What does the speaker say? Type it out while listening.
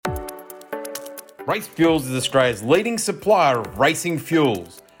RaceFuels is Australia's leading supplier of racing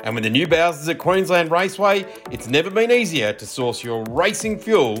fuels. And with the new Bowsers at Queensland Raceway, it's never been easier to source your racing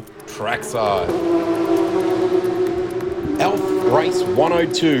fuel trackside. Alf Race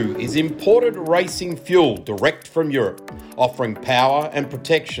 102 is imported racing fuel direct from Europe. Offering power and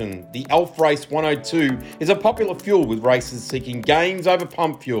protection, the Alf Race 102 is a popular fuel with racers seeking gains over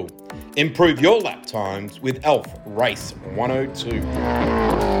pump fuel. Improve your lap times with Alf Race 102.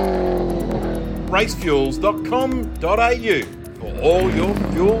 racefuels.com.au for all your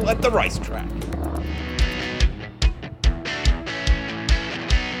fuel at the racetrack.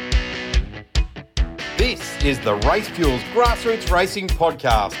 This is the RaceFuels Grassroots Racing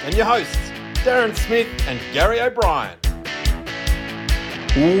Podcast and your hosts, Darren Smith and Gary O'Brien.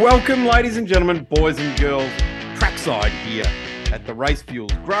 Welcome, ladies and gentlemen, boys and girls, trackside here at the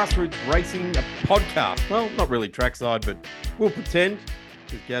RaceFuels Grassroots Racing Podcast. Well, not really trackside, but we'll pretend,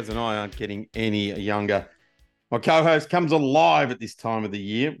 because Gaz and I aren't getting any younger. My co-host comes alive at this time of the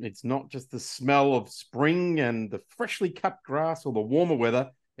year. It's not just the smell of spring and the freshly cut grass or the warmer weather.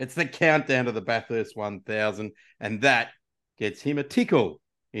 It's the countdown to the Bathurst 1000, and that gets him a tickle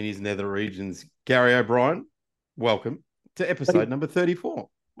in his nether regions. Gary O'Brien, welcome to episode number 34.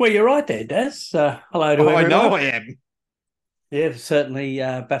 Well, you're right there, Daz. Hello to everyone. I know I am. Yeah, certainly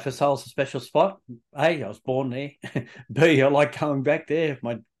Bathurst holds a special spot. A, I was born there. B, I like going back there.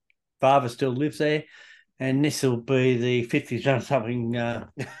 My father still lives there. And this will be the 50th something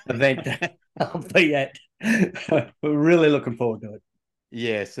event I'll be at. We're really looking forward to it.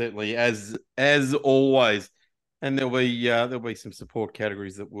 Yeah, certainly, as always. And there'll be some support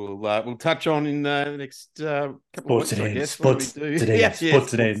categories that we'll touch on in the next couple of weeks, I guess. Sports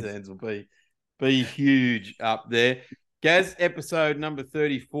sedans will be huge up there. Gaz, episode number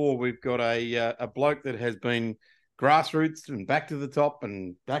 34, we've got a bloke that has been grassroots and back to the top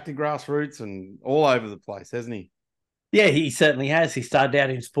and back to grassroots and all over the place, hasn't he? Yeah, he certainly has. He started out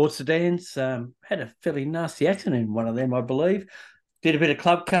in sports sedans, had a fairly nasty accident in one of them, I believe. Did a bit of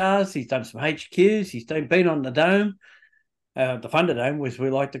club cars. He's done some HQs. He's been on the Dome, the Thunderdome, as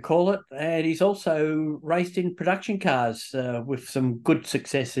we like to call it. And he's also raced in production cars with some good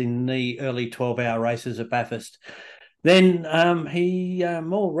success in the early 12-hour races at Bathurst. Then he,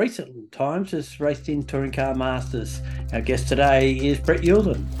 more recent times, has raced in Touring Car Masters. Our guest today is Brett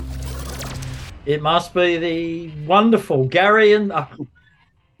Youlden. It must be the wonderful Gary and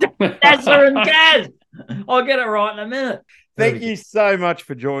Dazzler and Gaz. I'll get it right in a minute. Thank you so much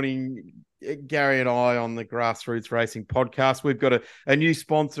for joining Gary and I on the Grassroots Racing Podcast. We've got a new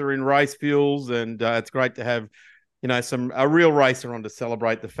sponsor in RaceFuels, and it's great to have a real racer on to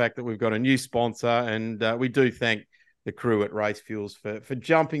celebrate the fact that we've got a new sponsor. And we do thank the crew at RaceFuels for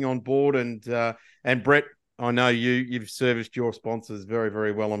jumping on board. And Brett, I know you've serviced your sponsors very,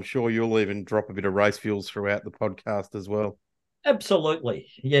 very well. I'm sure you'll even drop a bit of RaceFuels throughout the podcast as well. Absolutely.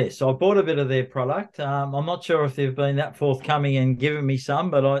 Yes, I bought a bit of their product. I'm not sure if they've been that forthcoming and given me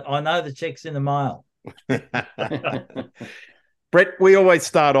some, but I know the check's in the mail. Brett, we always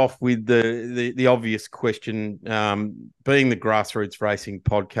start off with the obvious question, being the Grassroots Racing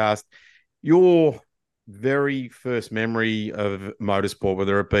Podcast, your very first memory of motorsport,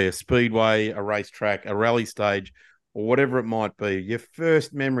 whether it be a speedway, a racetrack, a rally stage, or whatever it might be, your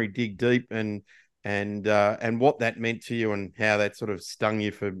first memory, dig deep and what that meant to you and how that sort of stung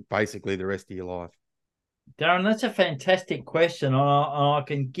you for basically the rest of your life. Darren, that's a fantastic question. I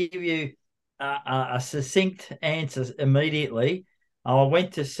can give you a succinct answer immediately. I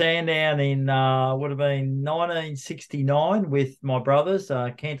went to Sandown in would have been 1969 with my brothers,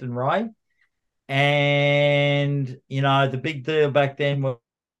 Kent and Ray. And, the big deal back then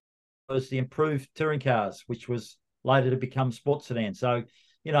was the improved touring cars, which was later to become sports sedans. So,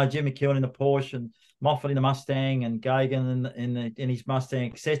 Jim McEwen in the Porsche and Moffat in the Mustang and Gagan in his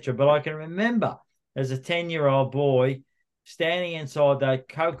Mustang, etc. But I can remember as a 10-year-old boy standing inside that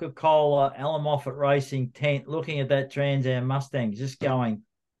Coca-Cola Alan Moffat Racing tent, looking at that Trans Am Mustang, just going,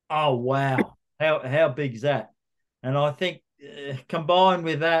 "Oh wow, how big's that?" And I think combined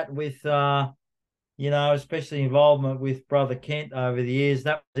with that, with especially involvement with brother Kent over the years,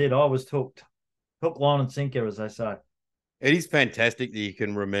 that was it. I was hooked, hook, line, and sinker, as they say. It is fantastic that you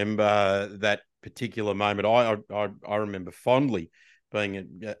can remember that particular moment. I remember fondly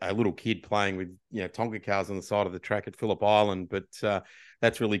being a little kid playing with Tonka cars on the side of the track at Phillip Island. But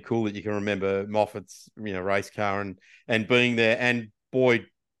that's really cool that you can remember Moffat's race car and being there. And boy,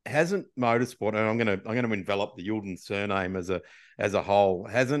 hasn't motorsport, and I'm going to envelop the Youlden surname as a whole,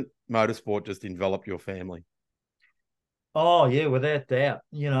 hasn't motorsport just enveloped your family? Oh yeah, without doubt.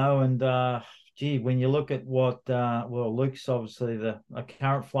 And gee, when you look at what, Luke's obviously a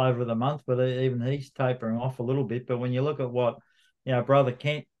current flavour of the month, but even he's tapering off a little bit. But when you look at what, brother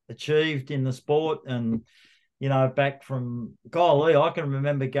Kent achieved in the sport, and back from, golly, I can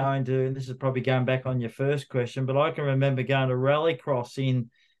remember going to, and this is probably going back on your first question, but I can remember going to Rallycross in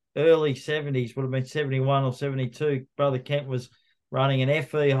early 70s, would have been 71 or 72. Brother Kent was running an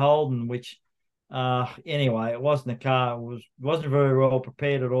FE Youlden, which, anyway, it wasn't a car. It wasn't very well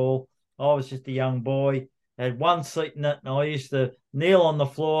prepared at all. I was just a young boy. I had one seat in it, and I used to kneel on the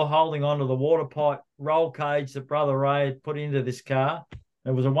floor holding onto the water pipe roll cage that Brother Ray had put into this car.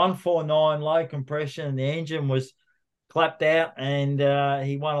 It was a 149 low compression, and the engine was clapped out, and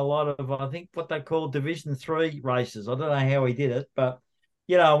he won a lot of, I think, what they call Division 3 races. I don't know how he did it, but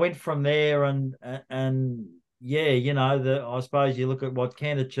I went from there, and yeah, I suppose you look at what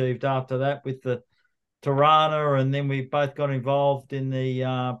Ken achieved after that with the Tirana, and then we both got involved in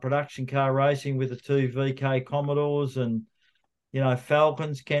the production car racing with the two VK Commodores, and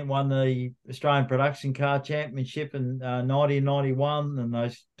Falcons. Kent won the Australian Production Car Championship in 1991, and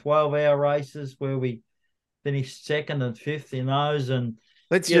those 12-hour races where we finished second and fifth in those. And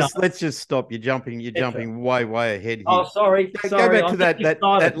let's just stop. You're jumping way ahead here. Oh, sorry. Go back to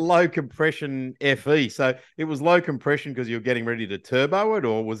that low compression FE. So it was low compression because you were getting ready to turbo it,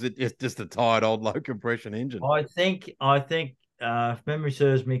 or was it just a tired old low compression engine? I think if memory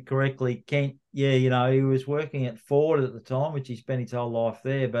serves me correctly, Kent, he was working at Ford at the time, which he spent his whole life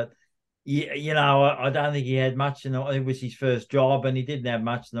there. But I don't think he had much it was his first job, and he didn't have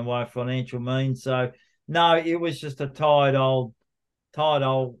much in the way of financial means. So no, it was just a tired old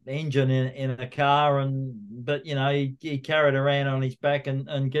engine in a car, but he carried around on his back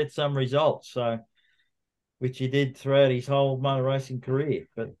and get some results, so which he did throughout his whole motor racing career.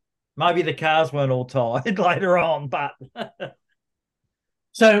 But maybe the cars weren't all tired later on. But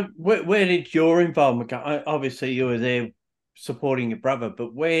so where did your involvement go? Obviously you were there supporting your brother,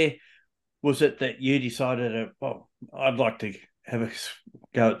 but where was it that you decided I'd like to have a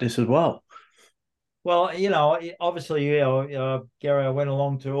go at this as well? Well, obviously, Gary, I went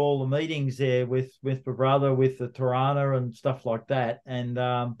along to all the meetings there with my brother, with the Tirana and stuff like that, and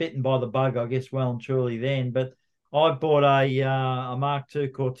bitten by the bug, I guess, well and truly then. But I bought a Mark II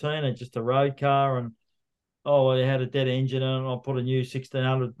Cortina, just a road car, and it had a dead engine in it. I put a new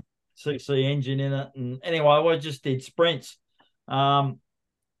 1600cc engine in it, and anyway, I just did sprints, and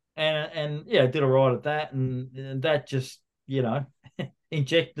did all right at that, and that just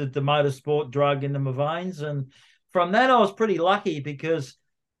injected the motorsport drug into my veins. And from that, I was pretty lucky because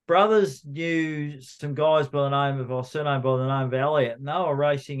brothers knew some guys by the name of, surname by the name of Elliott, and they were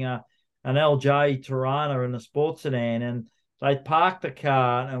racing an LJ Tirana in a sports sedan, and they'd parked the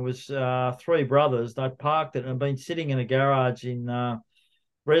car, and it was three brothers. They'd parked it and had been sitting in a garage in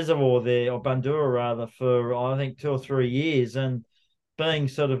Reservoir there, or Bandura rather, for I think 2 or 3 years. And being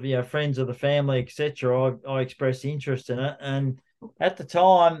sort of friends of the family, etc., I expressed interest in it. And at the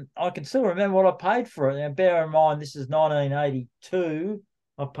time, I can still remember what I paid for it. Now, bear in mind, this is 1982.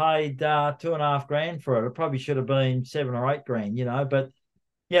 I paid $2.5 grand for it. It probably should have been $7 or $8 grand, But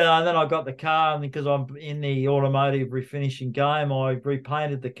and then I got the car, and because I'm in the automotive refinishing game, I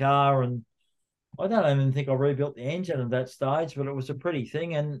repainted the car, and I don't even think I rebuilt the engine at that stage, but it was a pretty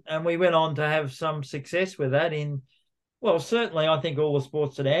thing, and we went on to have some success with that in. Well, certainly, I think all the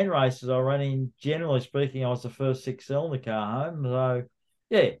sports sedan races I ran in, generally speaking, I was the first 6-cylinder car home. So,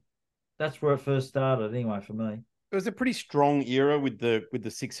 yeah, that's where it first started anyway for me. It was a pretty strong era with the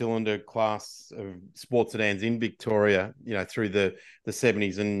 6-cylinder class of sports sedans in Victoria, through the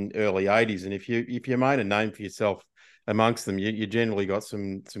 70s and early 80s. And if you made a name for yourself amongst them, you generally got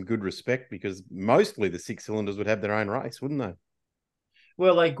some good respect, because mostly the 6-cylinders would have their own race, wouldn't they?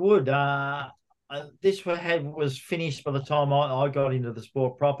 Well, they would. This was finished by the time I got into the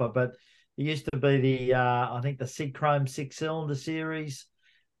sport proper, but it used to be the I think the Sig Chrome 6-cylinder series,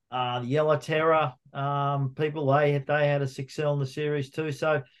 the Yellow Terror people, they had a 6-cylinder series too.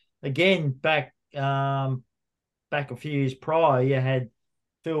 So again, back a few years prior, you had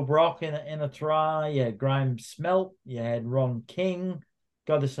Phil Brock in a Tirana, you had Graham Smelt, you had Ron King,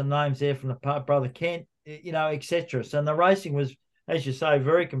 got some names there from the brother Kent, etc. So the racing was, as you say,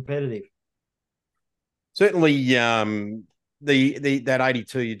 very competitive. Certainly, that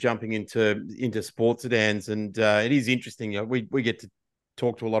 82, you're jumping into sports sedans, and it is interesting. We get to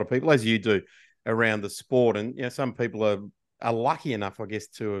talk to a lot of people, as you do, around the sport, and some people are lucky enough, I guess,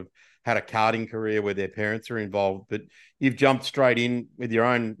 to have had a karting career where their parents are involved. But you've jumped straight in with your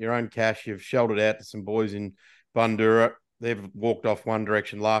own cash. You've shelled it out to some boys in Bandura. They've walked off one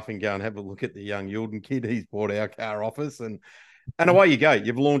direction laughing, going, have a look at the young Youlden kid. He's bought our car off us, and And away you go.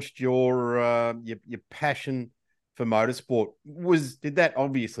 You've launched your passion for motorsport. Did that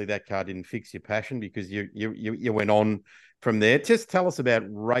obviously that car didn't fix your passion because you went on from there. Just tell us about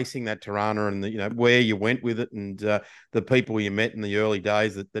racing that Tirana and where you went with it and the people you met in the early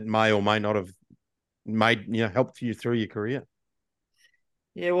days that may or may not have made helped you through your career.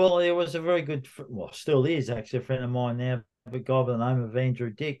 Yeah, well, it was a very good, well, still is actually a friend of mine now, a guy by the name of Andrew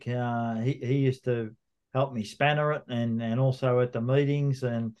Dick. He used to help me spanner it and also at the meetings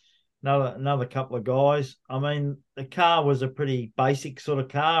and another couple of guys. I mean, the car was a pretty basic sort of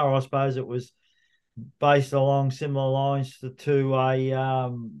car. I suppose it was based along similar lines to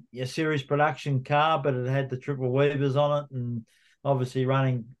a series production car, but it had the triple weavers on it and obviously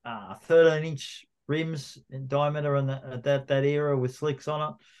running 13-inch rims in diameter in that era with slicks on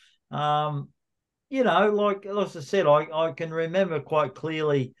it. Like I said, I can remember quite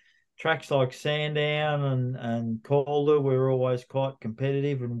clearly tracks like Sandown and Calder were always quite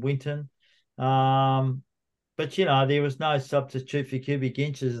competitive, and Winton. But there was no substitute for cubic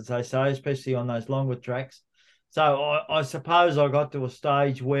inches, as they say, especially on those longer tracks. So I suppose I got to a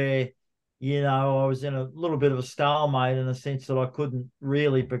stage where, I was in a little bit of a stalemate in the sense that I couldn't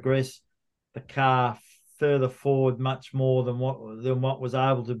really progress the car further forward much more than what was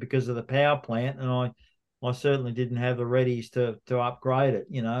able to because of the power plant, and I certainly didn't have the readies to upgrade it.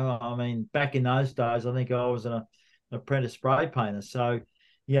 I mean, back in those days, I think I was an apprentice spray painter, so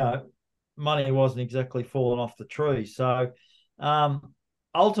money wasn't exactly falling off the tree. So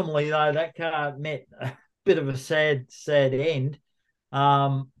ultimately, though, that car met a bit of a sad end.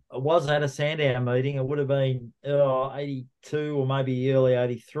 It was at a Sandown meeting. It would have been 82 or maybe early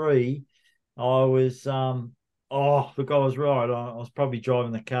 83. I was, look, I was right. I was probably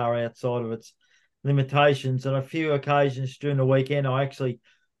driving the car outside of its limitations. And a few occasions during the weekend, I actually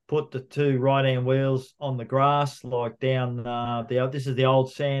put the two right-hand wheels on the grass, like down this is the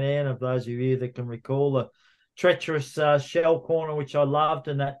old Sandown, of those of you that can recall the treacherous shell corner, which I loved,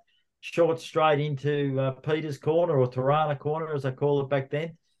 and that short straight into Peter's corner, or Tirana corner, as I call it back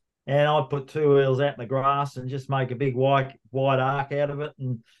then. And I put two wheels out in the grass and just make a big wide arc out of it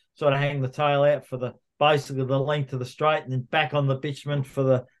and sort of hang the tail out for basically the length of the straight, and then back on the bitumen for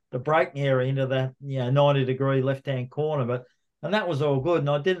the braking area into that 90-degree left-hand corner. And that was all good. And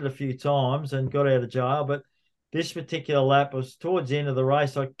I did it a few times and got out of jail. But this particular lap was towards the end of the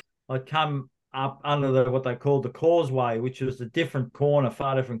race. I'd come up under what they called the causeway, which was a different corner,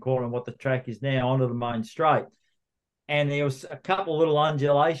 far different corner than what the track is now, onto the main straight. And there was a couple of little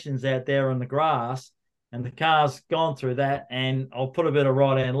undulations out there on the grass, and the car's gone through that, and I'll put a bit of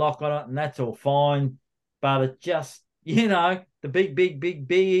right-hand lock on it, and that's all fine. But it just, the big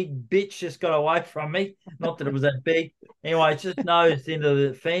bitch just got away from me. Not that it was that big. Anyway, it just nosed into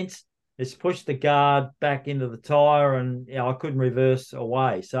the fence. It's pushed the guard back into the tyre, and I couldn't reverse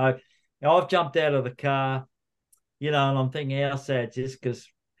away. So I've jumped out of the car, and I'm thinking how sad just because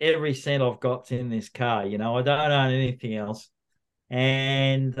every cent I've got's in this car. I don't own anything else.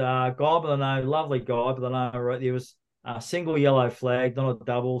 And lovely guy by the name, there was a single yellow flag, not a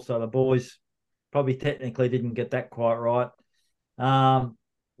double, so the boys probably technically didn't get that quite right.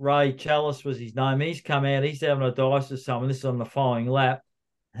 Ray Chalice was his name. He's come out, he's having a dice with someone. This is on the following lap.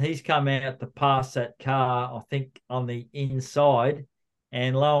 He's come out to pass that car, I think, on the inside.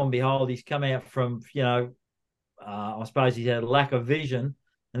 And lo and behold, he's come out from, I suppose he's had a lack of vision.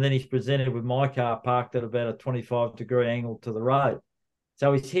 And then he's presented with my car parked at about a 25-degree angle to the road.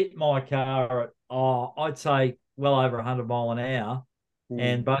 So he's hit my car at, I'd say, well over 100 mile an hour,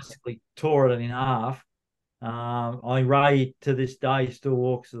 and basically tore it in half. Ray, to this day, still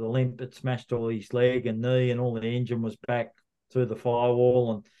walks with a limp. It smashed all his leg and knee, and all the engine was back through the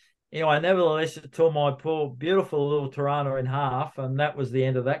firewall. And anyway, nevertheless, it tore my poor, beautiful little Tirana in half, and that was the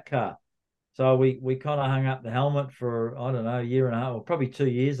end of that car. So we kind of hung up the helmet for, I don't know, a year and a half, or probably 2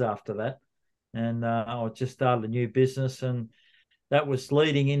 years after that. And I just started a new business, and that was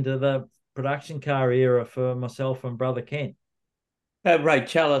leading into the production car era for myself and brother Kent. Ray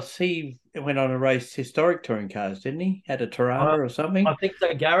Chalice, he went on to race historic touring cars, didn't he? Had a Tirana or something? I think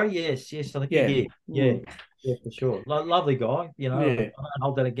so, Gary. Yes, I think he did. Yeah, for sure. Lovely guy, I don't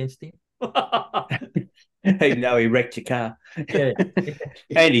hold that against him. Even though he wrecked your car. Yeah.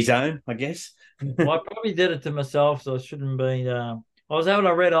 And his own, I guess. Well, I probably did it to myself, so I shouldn't be. I was having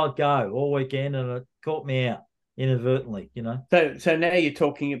a red-eyed go all weekend, and it caught me out inadvertently, So now you're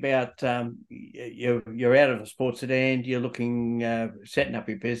talking about you're out of a sports sedan, you're looking, setting up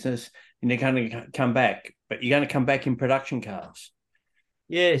your business, and you're going to come back, but you're going to come back in production cars.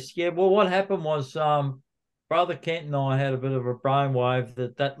 Yes, yeah. Well, what happened was brother Kent and I had a bit of a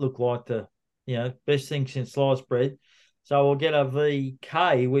brainwave that looked like the best thing since sliced bread. So we'll get a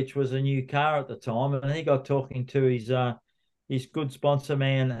VK, which was a new car at the time, and he got talking to his good sponsor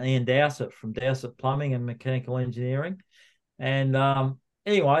man Ian Dowsett from Dowsett Plumbing and Mechanical Engineering, and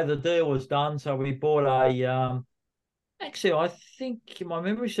anyway, the deal was done. So we bought a actually, I think my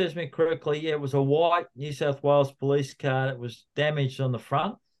memory serves me correctly. Yeah, it was a white New South Wales police car that was damaged on the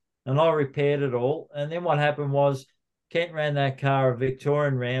front, and I repaired it all. And then what happened was Kent ran that car at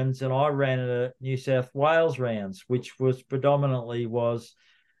Victorian rounds, and I ran it at New South Wales rounds, which was predominantly Amaroo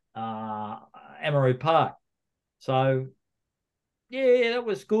Park. So yeah, that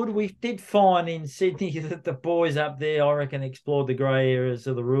was good. We did find in Sydney that the boys up there, I reckon, explored the grey areas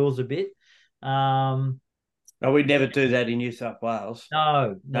of the rules a bit. No, we'd never do that in New South Wales.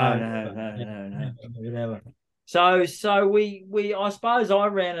 No. Never. So we I suppose I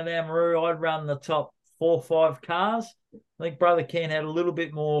ran at Amaroo. I'd run the top 4 or 5 cars. I think Brother Ken had a little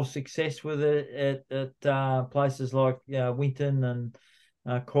bit more success with it at places like Winton and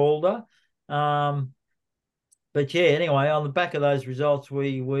Calder. But yeah, anyway, on the back of those results,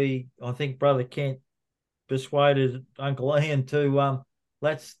 I think Brother Kent persuaded Uncle Ian to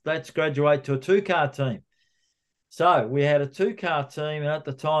let's graduate to a 2-car team. So we had a 2-car team, and at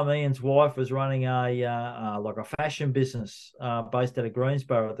the time, Ian's wife was running a fashion business based out of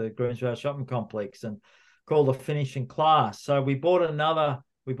Greensborough, the Greensborough Shopping Complex, and called the Finishing Class. So we bought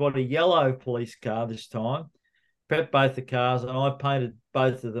a yellow police car this time, prepped both the cars, and I painted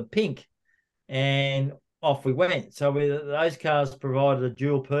both of them pink, and off we went. So those cars provided a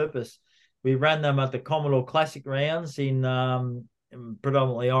dual purpose. We ran them at the Commodore Classic rounds in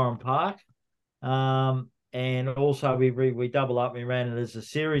predominantly Oran Park. And also we double up. We ran it as a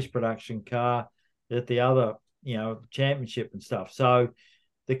series production car at the other, championship and stuff. So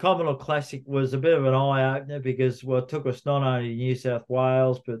the Commodore Classic was a bit of an eye opener because it took us not only to New South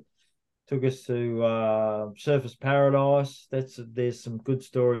Wales but took us to Surfers Paradise. There's some good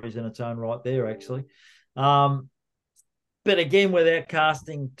stories in its own right there actually. But again, without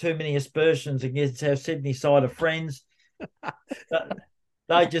casting too many aspersions against our Sydney side of friends.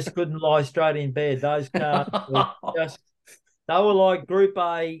 They just couldn't lie straight in bed. Those cars they were like Group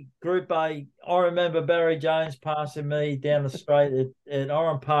A. I remember Barry Jones passing me down the straight at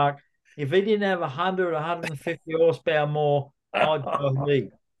Oran Park. If he didn't have 100, 150 horsepower more, I'd go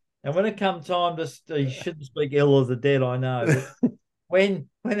lead. And when it come time you shouldn't speak ill of the dead, I know. But when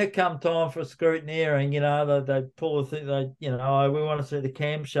it come time for scrutineering, they pull the thing, we want to see the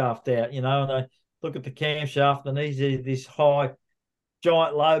camshaft out, and they look at the camshaft and these high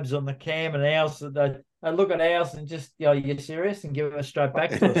giant lobes on the cam, and ours they look at ours and just you're serious, and give it straight back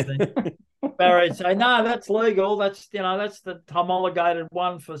to us. Then Barry'd say, no, that's legal, that's the homologated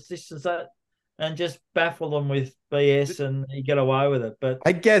one for this and that, and just baffle them with BS, and you get away with it. But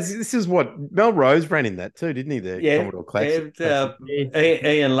I guess this is what Melrose ran in that too, didn't he? The Commodore Classic.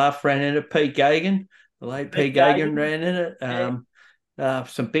 Ian Luff ran in it. Pete Gagan, the late Pete Gagan ran in it.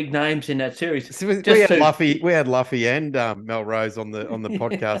 Some big names in that series. So we had Luffy and Melrose on the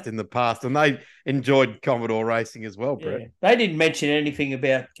podcast in the past, and they enjoyed Commodore racing as well, Brett. Yeah. They didn't mention anything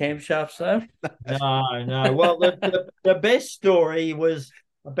about camshafts, though. No. Well, the best story was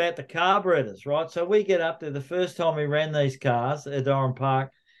about the carburetors, right? So we get up there the first time we ran these cars at Oran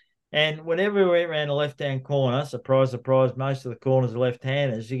Park, and whenever we went around the left-hand corner, surprise, surprise, most of the corners are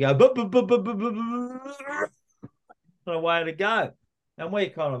left-handers, you go, and away to go. And we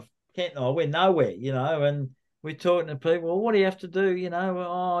kind of we're nowhere, and we're talking to people, well, what do you have to do?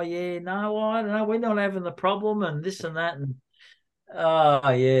 Oh, yeah, no, I don't know. We're not having the problem and this and that. And,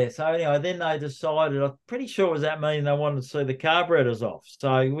 yeah. So anyway, then they decided, I'm pretty sure it was that meeting, they wanted to see the carburetors off.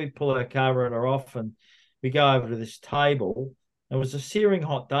 So we pull our carburetor off and we go over to this table. It was a searing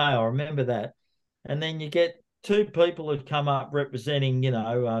hot day. I remember that. And then you get 2 people who come up representing,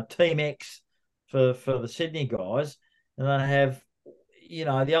 Team X for the Sydney guys. And they have, the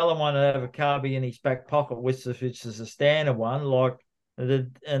other one would have a carby in his back pocket, which is a standard one,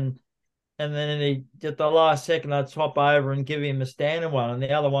 and then at the last second I'd swap over and give him a standard one, and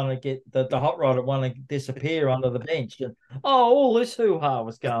the other one would get the hot rod one would disappear under the bench. And all this hoo-ha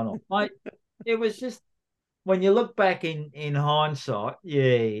was going on. Mate, it was just, when you look back in hindsight, yeah,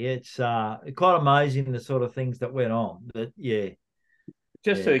 it's quite amazing the sort of things that went on. But yeah.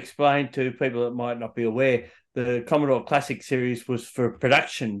 Just to explain to people that might not be aware, the Commodore Classic Series was for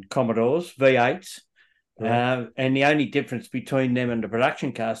production Commodores, V8s. Yeah. And the only difference between them and the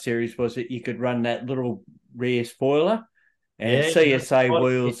production car series was that you could run that little rear spoiler and CSA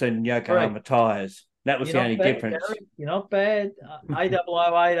wheels and Yokohama tyres. That was the only difference. Gary. You're not bad.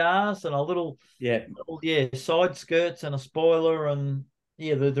 A008Rs and a little side skirts and a spoiler, and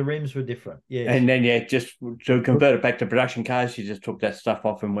Yeah, the rims were different. Yeah. And then, just to convert it back to production cars, you just took that stuff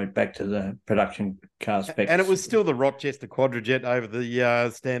off and went back to the production car specs. And it was still the Rochester Quadrajet over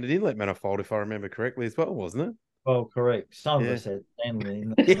the standard inlet manifold, if I remember correctly, as well, wasn't it? Well, correct. Some of us had Stanley.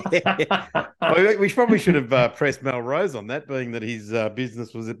 Well, we probably should have pressed Melrose on that, being that his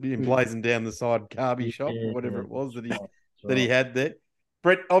business was emblazoned down the side carby shop or whatever it was that he had there.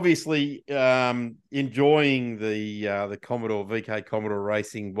 Brett, obviously enjoying the Commodore VK Commodore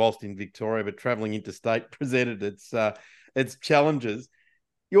racing whilst in Victoria, but travelling interstate presented its challenges.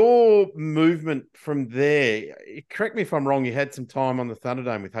 Your movement from there, correct me if I'm wrong, you had some time on the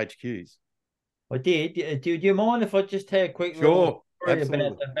Thunderdome with HQs. I did. Do you mind if I just tell a quick Sure, story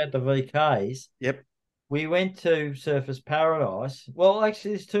absolutely. about the VKs? Yep. We went to Surfers Paradise. Well,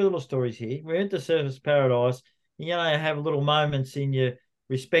 actually, there's two little stories here. We went to Surfers Paradise. You have little moments in your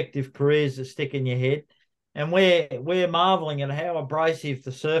respective careers that stick in your head. And we're marveling at how abrasive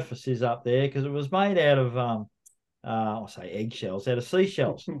the surface is up there, because it was made out of I'll say eggshells, out of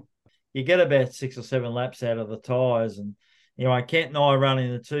seashells. You get about 6 or 7 laps out of the tyres. And Kent and I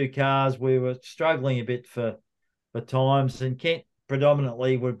running the two cars, we were struggling a bit for times, and Kent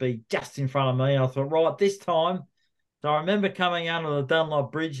predominantly would be just in front of me. And I thought, right, this time. So I remember coming under the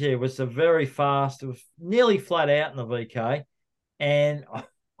Dunlop Bridge here, was a very fast, it was nearly flat out in the VK. And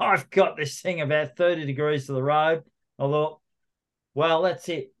I've got this thing about 30 degrees to the road. I thought, well, that's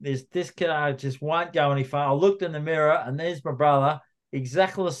it. This car just won't go any far. I looked in the mirror, and there's my brother,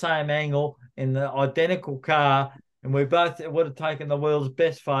 exactly the same angle in the identical car. And we both would have taken the world's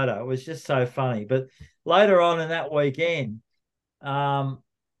best photo. It was just so funny. But later on in that weekend, I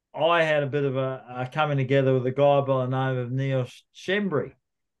had a bit of a coming together with a guy by the name of Neil Shembry.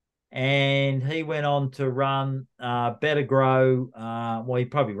 And he went on to run Better Grow. Well, he's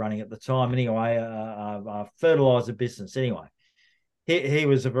probably running at the time anyway, a fertilizer business anyway. He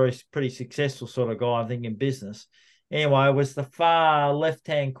was a pretty successful sort of guy, I think, in business. Anyway, it was the far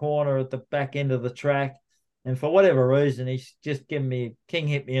left-hand corner at the back end of the track. And for whatever reason, he's just hit me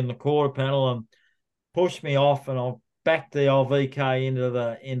in the quarter panel and pushed me off, and I backed the old VK into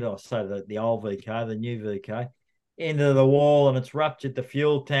the old VK, the new VK, into the wall, and it's ruptured the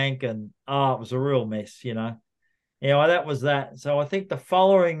fuel tank, and it was a real mess, that was that. So I think the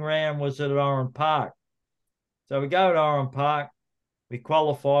following round was at Oran Park. So we go to Oran Park, we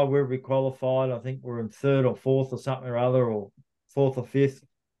qualify, where we qualified, I think we're in 3rd or 4th or something or other, or 4th or 5th.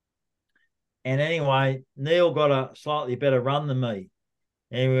 And anyway, Neil got a slightly better run than me.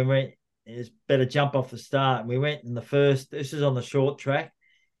 And we went, it's better jump off the start. And we went in the first, this is on the short track.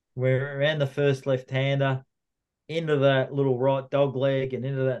 We ran the first left-hander into that little right dog leg and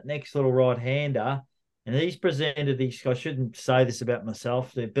into that next little right-hander. And he's presented, I shouldn't say this about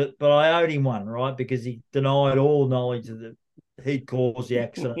myself, but I owed him one, right? Because he denied all knowledge that he'd caused the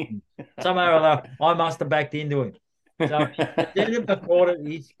accident. Somehow or other, I must have backed into him. So he presented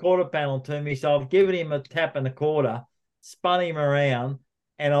his quarter panel to me. So I've given him a tap in the quarter, spun him around,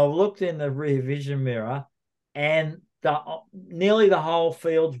 and I looked in the rear vision mirror, and nearly the whole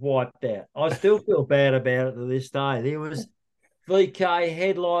field's wiped out. I still feel bad about it to this day. There was VK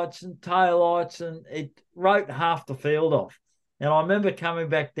headlights and taillights, and it wrote half the field off. And I remember coming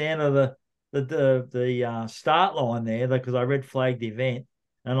back down to the start line there, because I red flagged the event,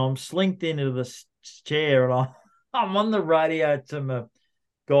 and I'm slinked into the chair, and I'm on the radio to my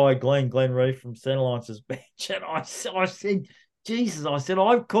guy Glenn Reef from Centerline's bench, and I said, Jesus, I said,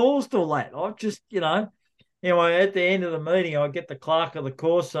 I've caused all that. I've just, Anyway, at the end of the meeting, I get the clerk of the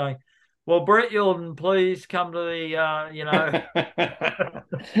course saying, well, Brett Youlden, please come to the,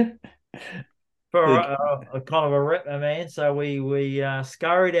 for a kind of a rep, man. So we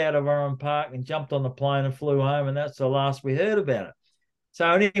scurried out of Oran Park and jumped on the plane and flew home, and that's the last we heard about it. So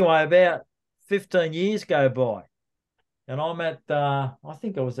anyway, about 15 years go by, and I'm at, I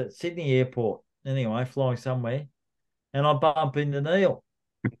think I was at Sydney Airport, anyway, flying somewhere, and I bump into Neil.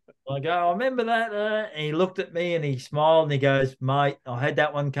 I go, I remember that. And he looked at me and he smiled and he goes, mate, I had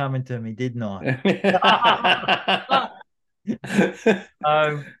that one coming to me, didn't I?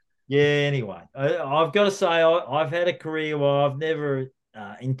 Yeah, anyway, I've got to say, I've had a career where I've never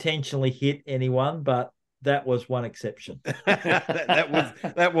intentionally hit anyone, but that was one exception.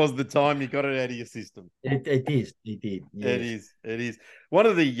 that was the time you got it out of your system. It is. It did. Yes. It is. One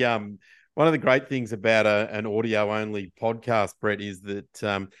of the great things about an audio-only podcast, Brett, is that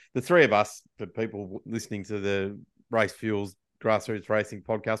the three of us, for people listening to the RaceFuels Grassroots Racing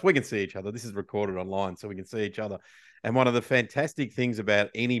podcast, we can see each other. This is recorded online, so we can see each other. And one of the fantastic things about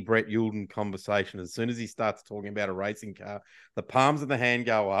any Brett Youlden conversation, as soon as he starts talking about a racing car, the palms of the hand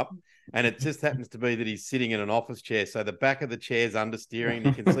go up, And it just happens to be that he's sitting in an office chair. So the back of the chair's understeering.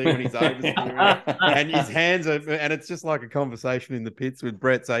 You can see when he's oversteering. And his hands are, and it's just like a conversation in the pits with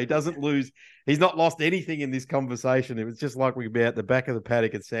Brett. So he doesn't lose, he's not lost anything in this conversation. It was just like we were at the back of the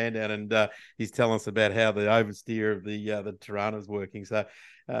paddock at Sandown, and he's telling us about how the oversteer of the Tirana's working. So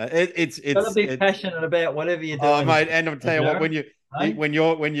it's gotta be passionate about whatever you're doing. Oh, mate, and I'll tell you what, when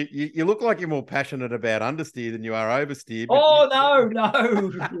you look like you're more passionate about understeer than you are oversteer. Oh no,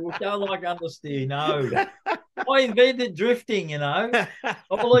 don't like understeer. No, I invented drifting. You know,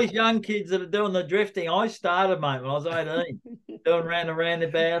 all these young kids that are doing the drifting. I started, mate, when I was 18, doing round and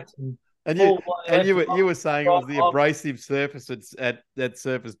roundabouts. And you were saying it was the abrasive surface at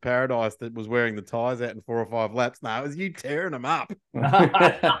Surface Paradise that was wearing the tyres out in 4 or 5 laps. No, it was you tearing them up.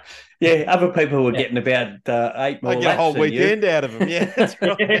 Yeah, other people were getting about 8 more laps. I get a whole weekend out of them. Yeah, that's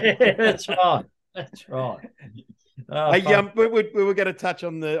right. Yeah, that's right. That's right. Hey, we were going to touch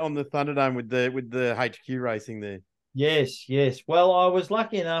on the Thunderdome with the HQ racing there. Yes. Well, I was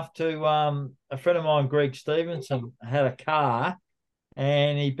lucky enough to a friend of mine, Greg Stevenson, had a car.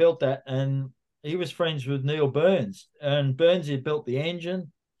 And he built that, and he was friends with Neil Burns. And Burns had built the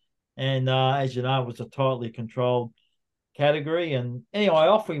engine, and as you know, it was a tightly controlled category. And anyway,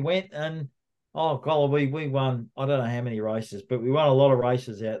 off we went, and oh god, we won. I don't know how many races, but we won a lot of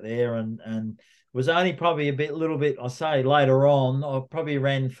races out there. And it was only probably little bit. I say later on, I probably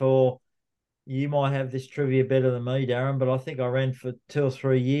ran for. You might have this trivia better than me, Darren, but I think I ran for 2 or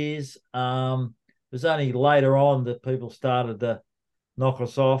 3 years. It was only later on that people started to knock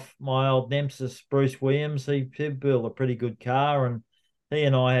us off. My old nemesis, Bruce Williams, he built a pretty good car, and he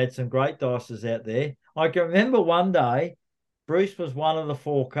and I had some great dices out there. I can remember one day, Bruce was one of the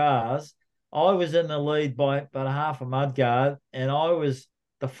 4 cars. I was in the lead by about a half a mudguard, and I was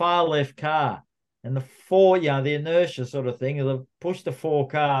the far left car. And the 4, the inertia sort of thing, they pushed the 4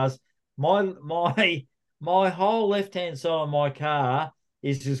 cars. My whole left-hand side of my car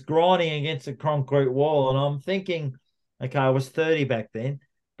is just grinding against a concrete wall, and I'm thinking, okay, I was 30 back then,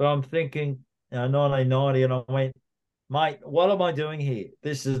 but I'm thinking 1990, and I went, mate, what am I doing here?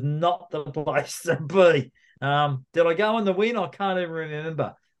 This is not the place to be. Did I go in the win? I can't even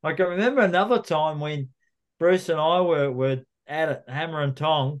remember. I can remember another time when Bruce and I were at it, hammer and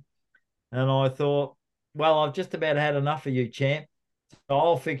tong, and I thought, well, I've just about had enough of you, champ, so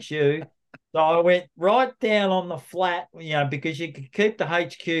I'll fix you. So I went right down on the flat, because you could keep the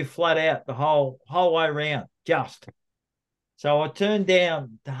HQ flat out the whole way around, just. So I turned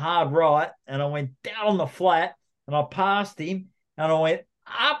down to hard right, and I went down on the flat, and I passed him, and I went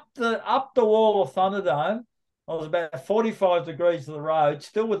up the wall of Thunderdome. I was about 45 degrees to the road,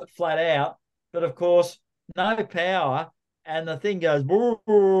 still with it flat out, but of course no power, and the thing goes.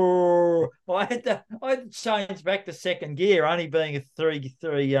 Well, I had to change back to second gear, only being a three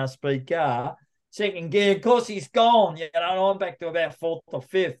speed car. Second gear, of course, he's gone. I'm back to about 4th or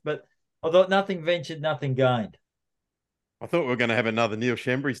 5th, but I thought nothing ventured, nothing gained. I thought we were going to have another Neil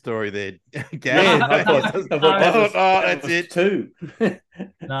Shembry story there. Yeah, I thought that's it too.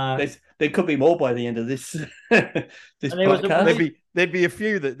 No, there could be more by the end of this podcast. There'd be a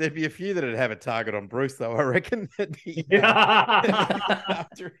few that'd have a target on Bruce, though. I reckon.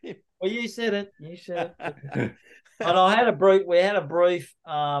 After him. Well, you said it. And I had a brief. We had a brief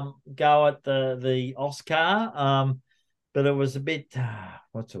go at the Oscar, but it was a bit.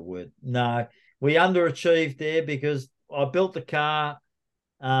 What's the word? No, we underachieved there because I built the car.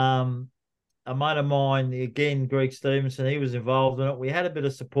 A mate of mine, again, Greg Stevenson, he was involved in it. We had a bit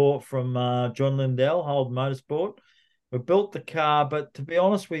of support from John Lindell, Youlden Motorsport. We built the car, but to be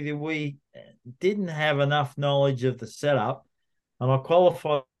honest with you, we didn't have enough knowledge of the setup. And I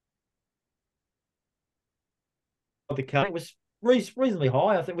qualified the car. It was reasonably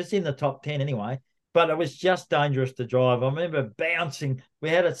high. I think it was in the top 10 anyway, but it was just dangerous to drive. I remember bouncing. We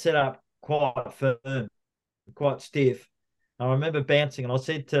had it set up quite firm, quite stiff. I remember bouncing, and I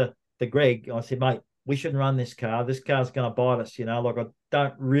said to Greg, I said, mate, we shouldn't run this car. This car's going to bite us, like I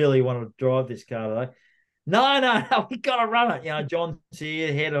don't really want to drive this car today. No, we got to run it. John's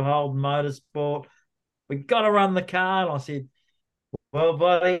here, head of Youlden Motorsport. We got to run the car. And I said, well,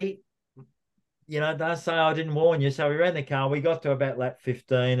 buddy, don't say I didn't warn you. So we ran the car. We got to about lap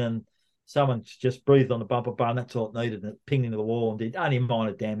 15, and someone just breathed on the bumper bar, and that's all it needed. And it pinged into the wall and did only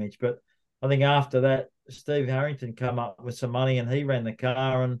minor damage. But I think after that, Steve Harrington came up with some money, and he ran the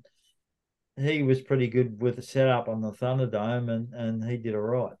car, and he was pretty good with the setup on the Thunderdome, and he did all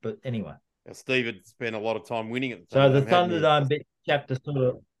right. But anyway. Steve had spent a lot of time winning at the Thunderdome. So the Thunderdome bit chapter sort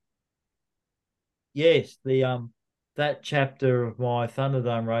of, yes, that chapter of my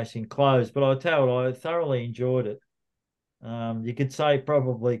Thunderdome racing closed. But I tell you, I thoroughly enjoyed it. You could say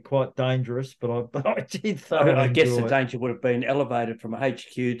probably quite dangerous, but I did thoroughly I guess the enjoy it. danger would have been elevated from a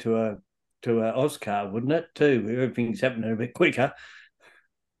HQ to a Oscar, wouldn't it? Too, everything's happening a bit quicker.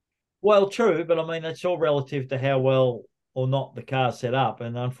 Well, true, but I mean that's all relative to how well or not the car's set up.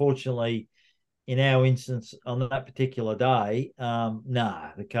 And unfortunately, in our instance on that particular day,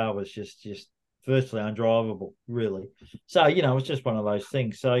 the car was just virtually undrivable, really. So it's just one of those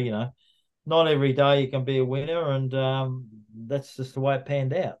things. So not every day you can be a winner, and that's just the way it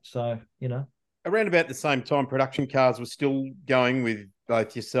panned out. So Around about the same time, production cars were still going with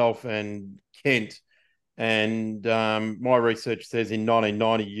both yourself and Kent. And my research says in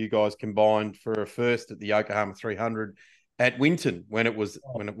 1990, you guys combined for a first at the Yokohama 300 at Winton when it was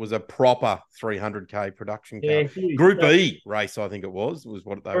a proper 300k production car. huge. Group E race, I think it was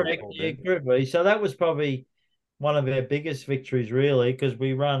what they Correct. were called. Yeah, Group E. So that was probably one of our biggest victories, really, because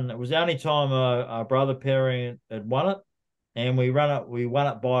it was the only time our brother pairing had won it, and we won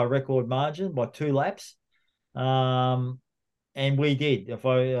it by a record margin by 2 laps. And we did.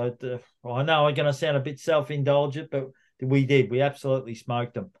 I know I'm going to sound a bit self-indulgent, but we did. We absolutely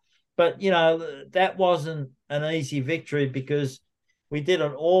smoked them. But that wasn't an easy victory because we did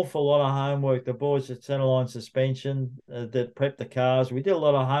an awful lot of homework. The boys at Centerline Suspension that prepped the cars. We did a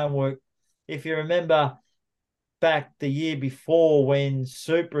lot of homework. If you remember back the year before when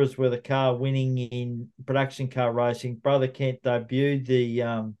Supras were the car winning in production car racing, Brother Kent debuted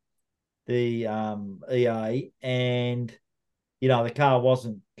the EA, and the car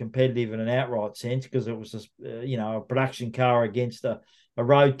wasn't competitive in an outright sense because it was a production car against a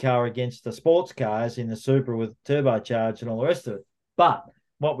road car against the sports cars in the Supra with turbocharged and all the rest of it. But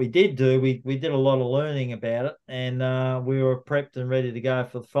what we did do, we did a lot of learning about it, and we were prepped and ready to go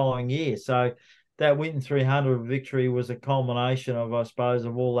for the following year. So that Winton 300 victory was a culmination of, I suppose,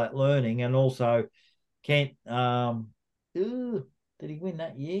 of all that learning. And also Kent, did he win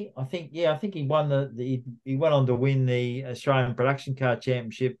that year? I think he won he went on to win the Australian Production Car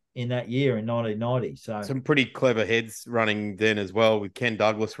Championship in that year in 1990. So some pretty clever heads running then as well, with Ken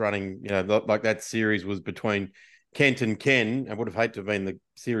Douglas running. Like that series was between Kent and Ken. I would have hated to have been the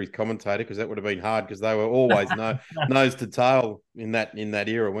series commentator because that would have been hard because they were always nose to tail in that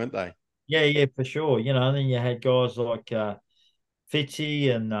era, weren't they? Yeah, for sure. And then you had guys like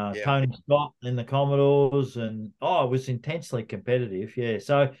Fitzy and Tony Scott in the Commodores, and it was intensely competitive. Yeah,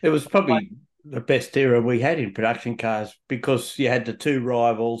 so it was probably the best era we had in production cars because you had the 2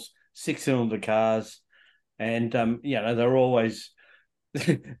 rivals, 6-cylinder cars, and they're always.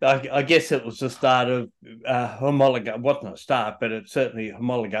 I guess it was the start of homologation. Wasn't a start, but it certainly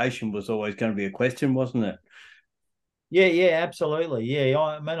homologation was always going to be a question, wasn't it? Yeah, absolutely. Yeah,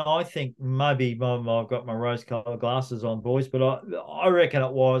 I think maybe I've got my rose-colored glasses on, boys, but I reckon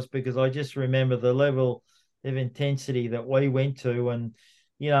it was because I just remember the level of intensity that we went to, and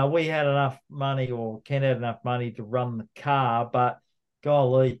we had enough money, or Ken had enough money to run the car, but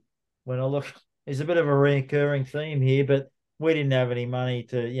golly, when I look, there's a bit of a recurring theme here, but we didn't have any money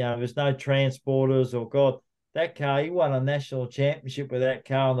to, there's no transporters, or God, that car, he won a national championship with that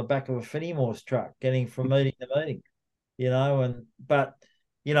car on the back of a Finnemore's truck, getting from meeting to meeting. But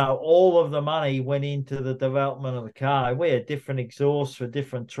all of the money went into the development of the car. We had different exhausts for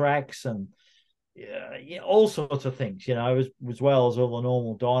different tracks and all sorts of things, as well as all the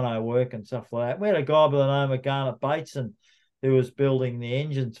normal dyno work and stuff like that. We had a guy by the name of Garnet Bateson who was building the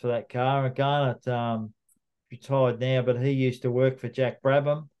engines for that car. And Garnet retired now, but he used to work for Jack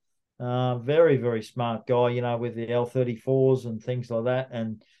Brabham. Very, very smart guy, with the L34s and things like that.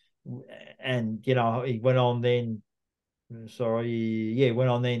 And he went on then. Went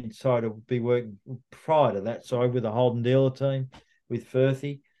on then, to be working prior to that, with the Youlden dealer team with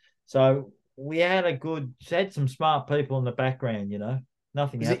Firthy. So we had some smart people in the background,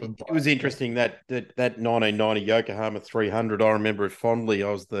 Nothing happened. It was interesting that 1990 Yokohama 300, I remember it fondly.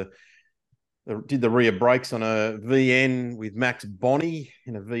 I was did the rear brakes on a VN with Max Bonney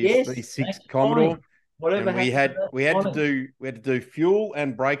in a V6 Commodore. Whatever, and we had to do fuel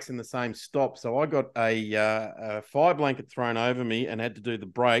and brakes in the same stop. So I got a fire blanket thrown over me and had to do the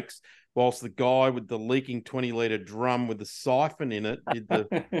brakes, whilst the guy with the leaking 20-litre drum with the siphon in it did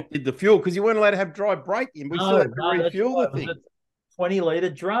the fuel, because you weren't allowed to have dry braking. We still had to refuel the thing.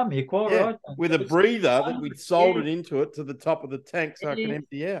 20-litre drum, you're quite right. With a breather that we'd soldered into it to the top of the tank so it can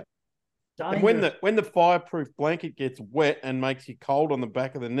empty out. Dangerous. And when the fireproof blanket gets wet and makes you cold on the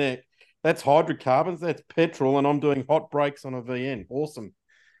back of the neck, that's hydrocarbons, that's petrol, and I'm doing hot brakes on a VN. Awesome.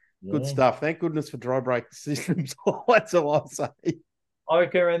 Yeah. Good stuff. Thank goodness for dry brake systems. That's all I'll say. I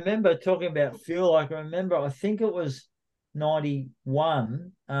can remember talking about fuel. I think it was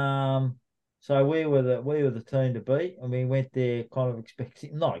 91. So we were the team to beat, and we went there kind of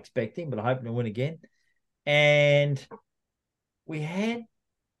not expecting, but hoping to win again. And we had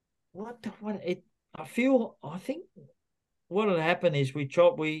I think what had happened is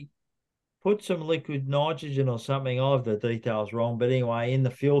we put some liquid nitrogen or something. I have the details wrong, but anyway, in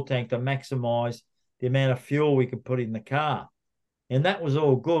the fuel tank to maximise the amount of fuel we could put in the car. And that was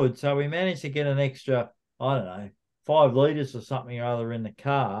all good. So we managed to get an extra, I don't know, 5 litres or something or other in the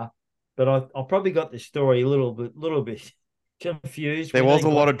car. But I probably got this story a little bit confused. There was a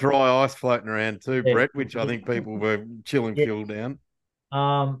lot of dry ice floating around too, Yeah. Brett, which I think people were chilling Yeah. fuel down.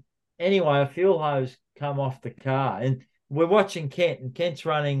 Anyway, a fuel hose come off the car, and we're watching Kent, and Kent's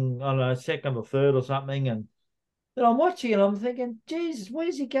running, I don't know, second or third or something, and I'm watching and I'm thinking, Jesus,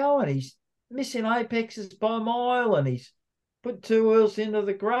 where's he going? He's missing apexes by a mile, and he's put 2 wheels into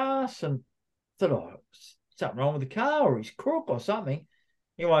the grass, and I thought, oh, something wrong with the car, or he's crook or something.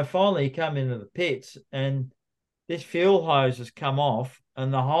 Anyway, finally he came into the pits, and this fuel hose has come off,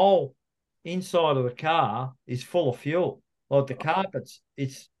 and the whole inside of the car is full of fuel. Like the carpets,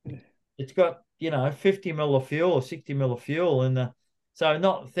 it's got 50 mil of fuel or 60 mil of fuel in the. So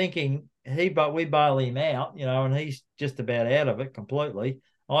not thinking but we bail him out, and he's just about out of it completely.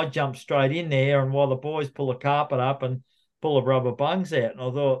 I jumped straight in there, and while the boys pull the carpet up and pull the rubber bungs out, and I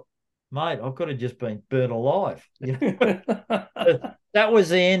thought, mate, I could have just been burnt alive. That was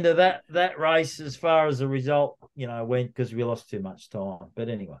the end of that race as far as the result, went, because we lost too much time. But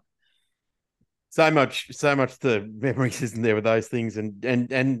anyway. So much the memories, isn't there, with those things?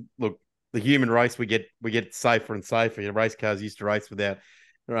 And look, the human race, we get safer and safer. Race cars used to race without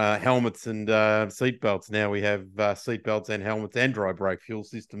helmets and seatbelts. Now we have seatbelts and helmets and dry brake fuel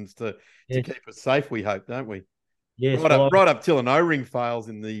systems to keep us safe. We hope, don't we? Yes, right up till an O-ring fails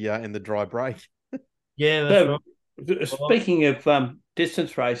in the dry brake. Yeah, that's right. Speaking of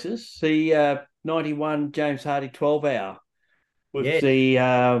distance races, the 91 James Hardy 12 hour with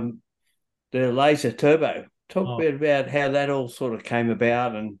the laser turbo. Talk a bit about how that all sort of came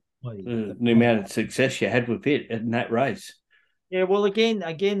about and the amount of success you had with it in that race. Yeah, well, again,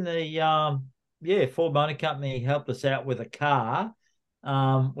 the Ford Motor Company helped us out with a car.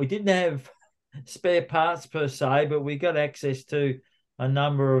 We didn't have spare parts per se, but we got access to a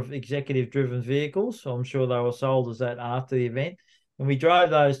number of executive-driven vehicles. So I'm sure they were sold as that after the event. And we drove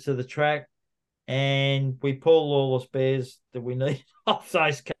those to the track, and we pulled all the spares that we needed off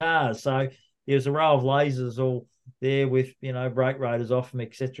those cars. So there was a row of lasers all there with, brake rotors off them,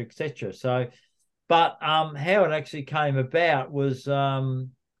 et cetera, et cetera. So, but how it actually came about was,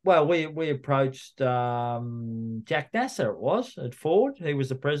 we approached Jack Nasser, it was, at Ford. He was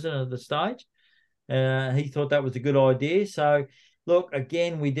the president of the stage. He thought that was a good idea. So, look,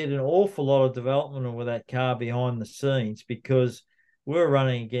 again, we did an awful lot of development with that car behind the scenes, because we were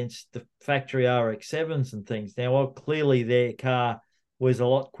running against the factory RX-7s and things. Now, clearly their car was a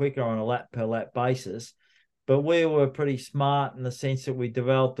lot quicker on a lap-per-lap basis, but we were pretty smart in the sense that we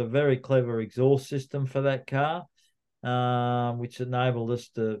developed a very clever exhaust system for that car, which enabled us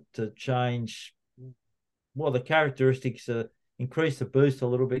to change, the characteristics, increase the boost a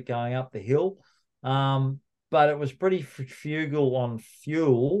little bit going up the hill. But it was pretty frugal on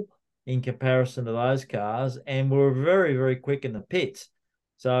fuel in comparison to those cars, and we were very, very quick in the pits.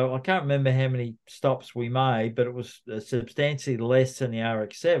 So I can't remember how many stops we made, but it was substantially less than the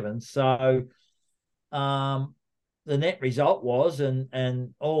RX-7. So the net result was,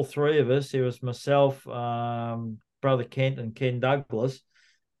 and all three of us, it was myself, Brother Kent and Ken Douglas,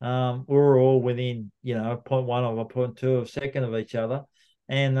 we were all within, 0.1 or a 0.2 of a second of each other.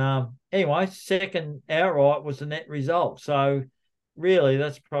 And anyway, second outright was the net result. So really,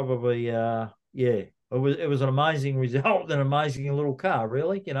 that's probably, it was an amazing result, an amazing little car,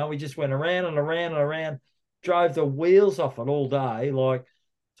 really. We just went around and around and around, drove the wheels off it all day, like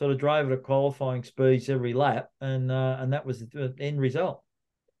sort of drove it at qualifying speeds every lap, and that was the end result.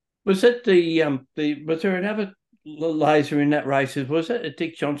 Was it was there another laser in that race? Was it a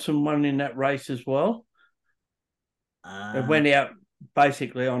Dick Johnson one in that race as well? It went out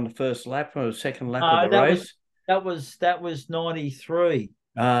basically on the first lap or the second lap of the race. That was 93.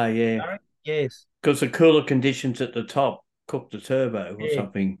 Ah, yeah. Yes. Because the cooler conditions at the top cooked the turbo or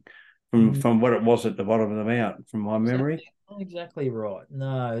something from what it was at the bottom of the mount, from my memory. Exactly right.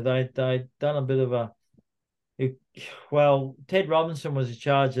 No, they'd done a bit of Ted Robinson was in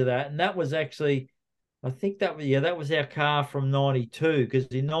charge of that, and that was actually, I think that was our car from 92, because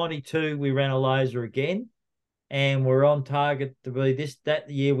in 92 we ran a laser again, and we're on target to be that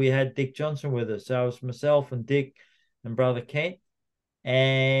year we had Dick Johnson with us. So it was myself and Dick and Brother Kent,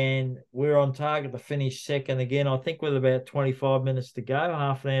 and we're on target to finish second again, I think with about 25 minutes to go,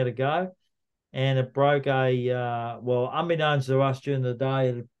 half an hour to go. and it broke unbeknownst to us during the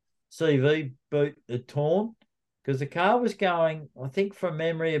day, the CV boot had torn because the car was going, I think from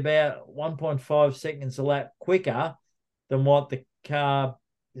memory, about 1.5 seconds a lap quicker than what the car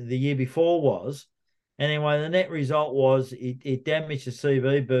the year before was. Anyway, the net result was it damaged the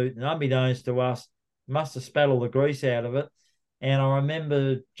CV boot, and unbeknownst to us, must have spat all the grease out of it. And I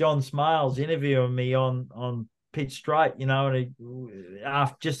remember John Smales interviewing me on Pit Straight, and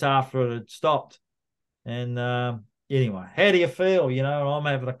just after it had stopped. And anyway, how do you feel? I'm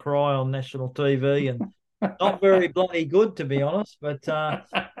having a cry on national TV, and not very bloody good, to be honest. But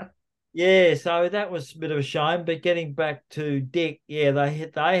yeah, so that was a bit of a shame. But getting back to Dick, yeah, they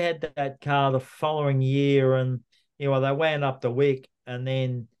had that car the following year, and they wound up the wick, and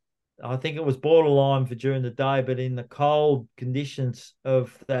then I think it was borderline for during the day, but in the cold conditions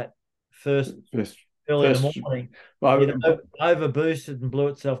of that first early in the morning, it over boosted and blew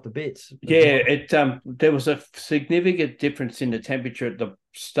itself to bits. Yeah, there was a significant difference in the temperature at the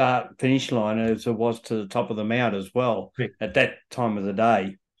start finish line as it was to the top of the mount as well at that time of the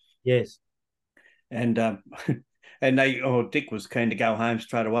day. Yes. And Dick was keen to go home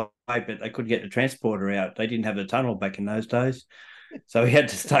straight away, but they couldn't get the transporter out. They didn't have the tunnel back in those days. So he had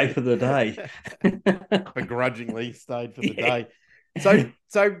to stay for the day. Begrudgingly stayed for the day.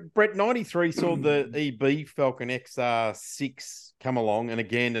 So Brett, 93 saw the EB Falcon XR6 come along, and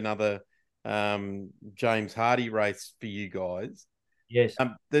again another James Hardy race for you guys. Yes.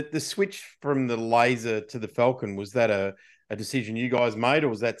 The switch from the Laser to the Falcon, was that a decision you guys made, or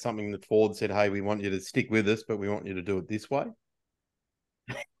was that something that Ford said, hey, we want you to stick with us, but we want you to do it this way?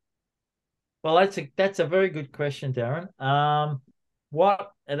 Well, that's a very good question, Darren.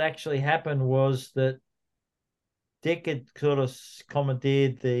 What had actually happened was that Dick had sort of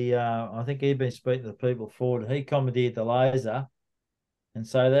commandeered I think he'd been speaking to the people at Ford, he commandeered the Laser. And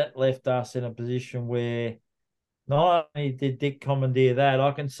so that left us in a position where not only did Dick commandeer that,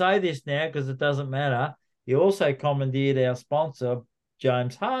 I can say this now because it doesn't matter, he also commandeered our sponsor,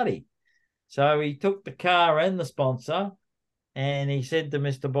 James Hardy. So he took the car and the sponsor, and he said to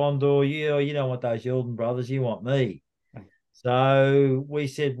Mr. Bondor, you don't want those Youlden brothers, you want me. So we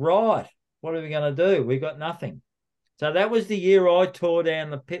said, right, what are we going to do? We got nothing. So that was the year I tore down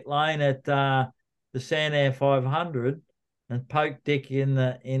the pit lane at the Sandown 500 and poked Dick in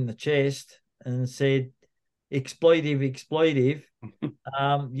the chest and said, expletive,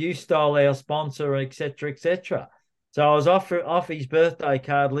 you stole our sponsor, etc., etc. So I was off his birthday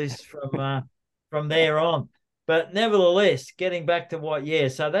card list from there on. But nevertheless, getting back to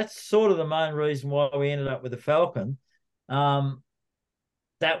so that's sort of the main reason why we ended up with the Falcon.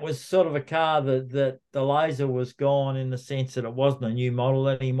 That was sort of a car that the Laser was gone in the sense that it wasn't a new model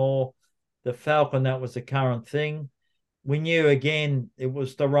anymore. The Falcon, that was the current thing. We knew, again, it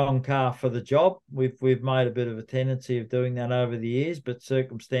was the wrong car for the job. We've made a bit of a tendency of doing that over the years, but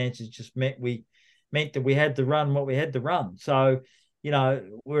circumstances just meant that we had to run what we had to run. So, we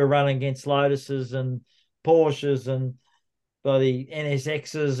were running against Lotuses and Porsches and bloody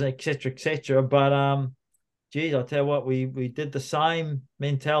NSXs, etc., etc. But geez, I tell you what, we did the same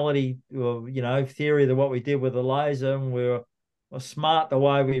mentality, theory that what we did with the Laser, and we were smart the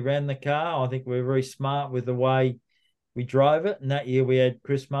way we ran the car. I think we were very smart with the way we drove it. And that year we had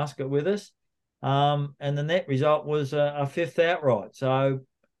Chris Muscat with us. And the net result was a fifth outright. So,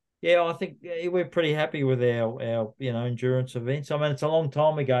 yeah, I think we're pretty happy with our endurance events. I mean, it's a long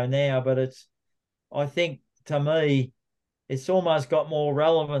time ago now, but I think, to me, it's almost got more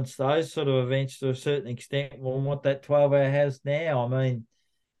relevance, those sort of events, to a certain extent, than what that 12-hour has now. I mean,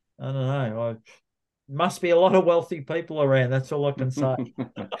 I don't know. Must be a lot of wealthy people around. That's all I can say.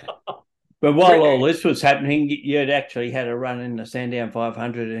 But while all this was happening, you'd actually had a run in the Sandown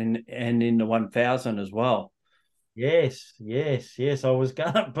 500 and in the 1000 as well. Yes. I was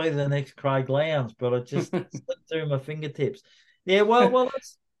going to be the next Craig Lowndes, but I just slipped through my fingertips. Yeah, well,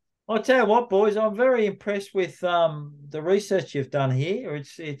 I'll tell you what, boys, I'm very impressed with the research you've done here.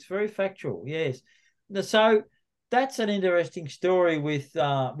 It's very factual, yes. So that's an interesting story with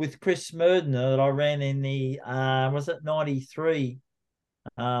Chris Smerdner that I ran in the, 93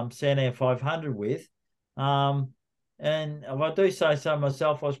 Sandown 500 with. And if I do say so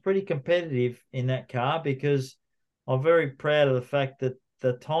myself, I was pretty competitive in that car because I'm very proud of the fact that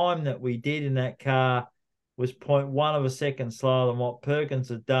the time that we did in that car was 0.1 of a second slower than what Perkins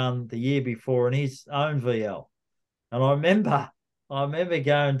had done the year before in his own VL. And I remember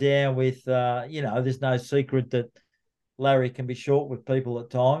going down with, there's no secret that Larry can be short with people at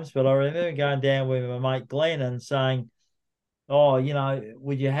times, but I remember going down with my mate Glenn and saying, oh,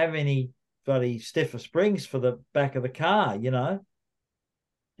 would you have any bloody stiffer springs for the back of the car,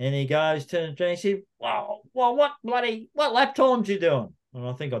 And he goes, turns around, he said, well, what lap times you doing? And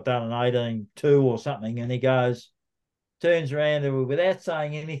I think I've done an 18.2 or something. And he goes, turns around to, without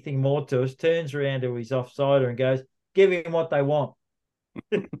saying anything more to us, turns around to his offsider and goes, give him what they want.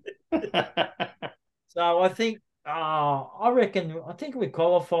 So I think, I think we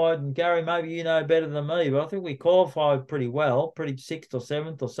qualified, and Gary, maybe you know better than me, but I think we qualified pretty well, pretty sixth or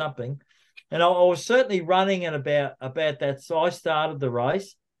seventh or something. And I was certainly running at about that. So I started the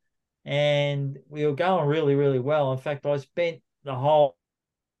race, and we were going really, really well. In fact, I spent the whole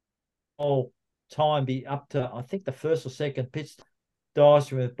time up to, I think, the first or second pit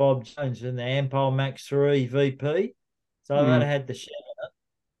dicing with Bob Jones in the Ampol Max 3 VP. So that had the shed.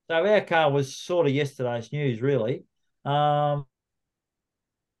 So our car was sort of yesterday's news, really. Yeah,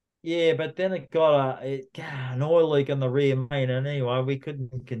 but then it got an oil leak in the rear main, and anyway, we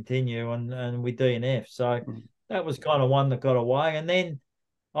couldn't continue, and we DNF. So that was kind of one that got away. And then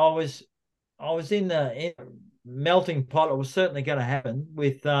I was in the melting pot. It was certainly going to happen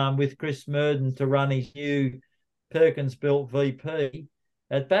with Chris Murden to run his new Perkins built VP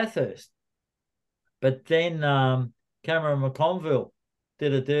at Bathurst. But then Cameron McConville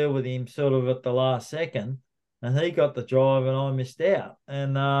did a deal with him sort of at the last second, and he got the drive and I missed out.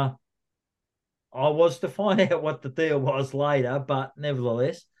 And I was to find out what the deal was later, but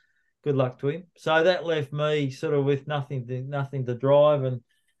nevertheless, good luck to him. So that left me sort of with nothing to drive. And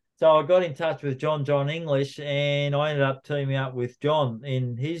so I got in touch with John English, and I ended up teaming up with John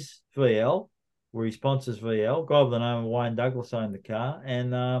in his VL, where he sponsors VL. Guy by the name of Wayne Douglas owned the car.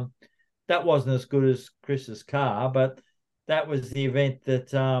 And that wasn't as good as Chris's car, but that was the event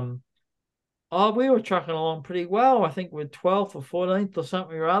that we were trucking along pretty well. I think we're 12th or 14th or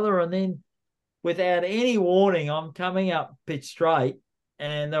something or other. And then without any warning, I'm coming up pit straight,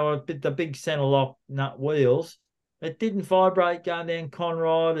 and there were the big centre lock nut wheels. It didn't vibrate going down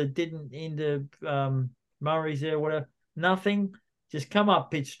Conrod. It didn't into Murray's there, whatever. Nothing. Just come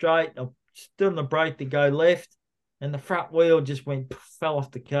up pit straight. I stood on the brake to go left, and the front wheel just fell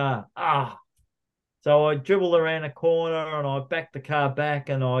off the car. So I dribbled around a corner, and I backed the car back,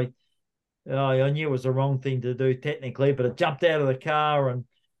 and I knew it was the wrong thing to do technically, but I jumped out of the car and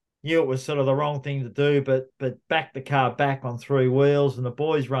knew it was sort of the wrong thing to do, but backed the car back on three wheels, and the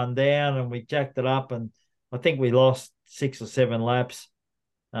boys run down, and we jacked it up, and I think we lost 6 or 7 laps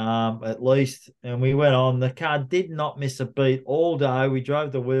at least, and we went on. The car did not miss a beat all day. We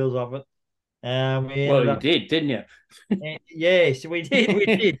drove the wheels off it. You did, didn't you? Yes, we did. We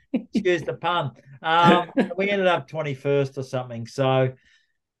did. Excuse the pun. We ended up 21st or something. So,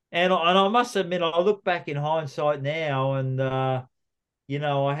 and I must admit, I look back in hindsight now, and I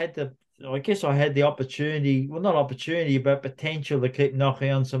guess I had the opportunity, well, not opportunity, but potential to keep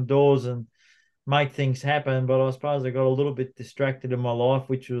knocking on some doors and make things happen. But I suppose I got a little bit distracted in my life,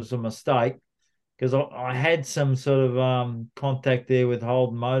 which was a mistake, because I had some sort of contact there with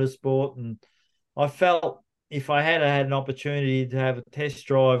Youlden Motorsport, and I felt if I had had an opportunity to have a test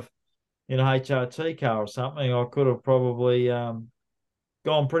drive in a HRT car or something, I could have probably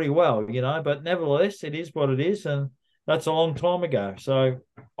gone pretty well, But nevertheless, it is what it is, and that's a long time ago. So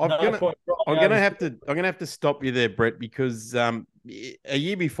I'm gonna have to stop you there, Brett, because a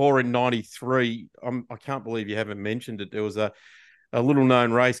year before in '93, I can't believe you haven't mentioned it. There was a little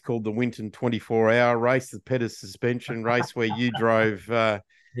known race called the Winton 24-hour race, the Pettis suspension race, where you drove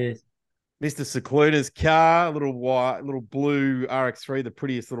yes. Mr. Secluda's car, a little blue RX3, the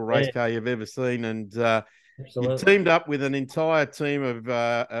prettiest little race car you've ever seen, and you teamed up with an entire team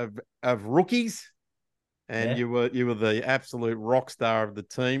of rookies, and you were the absolute rock star of the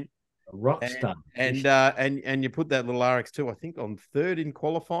team. A rock star, and you put that little RX2, I think, on third in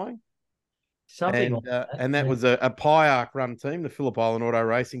qualifying. Something and that was a Pyark run team, the Phillip Island Auto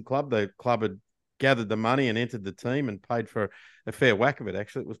Racing Club. The club had gathered the money and entered the team and paid for a fair whack of it.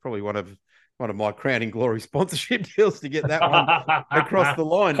 Actually, it was probably one of my crowning glory sponsorship deals to get that one across the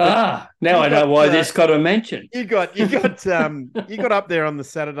line. Now I know why this got a mention. You got up there on the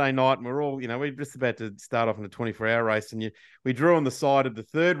Saturday night, and we're all, we're just about to start off in a 24-hour race, and we drew on the side of the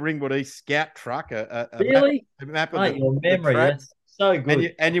third Ringwood East Scout truck a map of your memory. That's so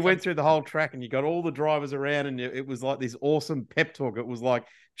good. And you went through the whole track, and you got all the drivers around, and it was like this awesome pep talk. It was like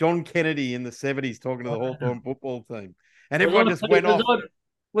John Kennedy in the 70s talking to the Hawthorn football team, and everyone just went off.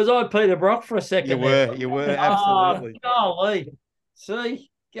 Was I Peter Brock for a second? You were absolutely. Golly,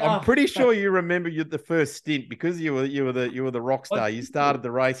 see, I'm pretty sure you remember the first stint, because you were the rock star. You started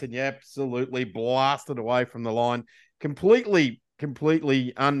the race and you absolutely blasted away from the line, completely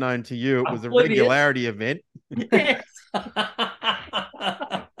unknown to you. It was a regularity event. Yes.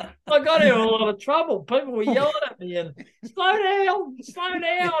 I got in a lot of trouble. People were yelling at me and slow down, slow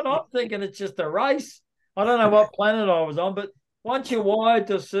down. I'm thinking it's just a race. I don't know what planet I was on, but once you're wired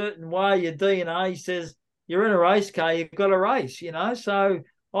to a certain way, your DNA says you're in a race car, you've got to race, So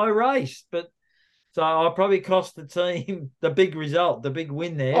I raced, but so I probably cost the team the big result, the big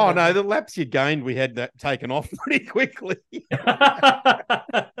win there. Oh, no, the laps you gained, we had that taken off pretty quickly.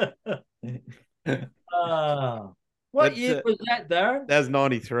 What year was that, Darren? That was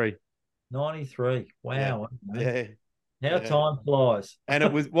 93. 93. Wow. Yeah. How time flies. And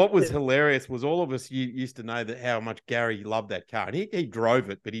it was what was hilarious was all of us used to know that how much Gary loved that car. And he drove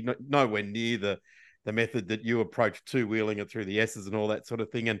it, but he nowhere near the method that you approach two-wheeling it through the S's and all that sort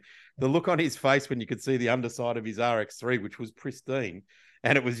of thing. And the look on his face when you could see the underside of his RX-3, which was pristine,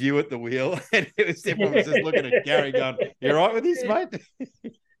 and it was you at the wheel, and everyone was just looking at Gary going, "You right with this, mate?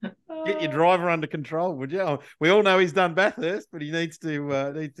 Get your driver under control, would you?" We all know he's done Bathurst, but he needs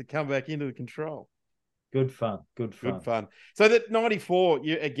to come back into the control. Good fun. So that 94,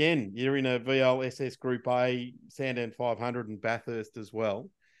 you're in a VL SS Group A, Sandown 500 and Bathurst as well.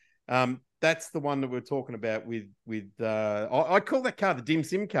 That's the one that we're talking about with I call that car the Dim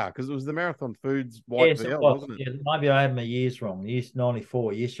Sim car because it was the Marathon Foods white VL, wasn't it? Yeah, maybe I had my years wrong. Yes,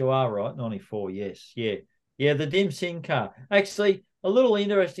 94. Yes, you are right. 94, yes. Yeah, the Dim Sim car. Actually, a little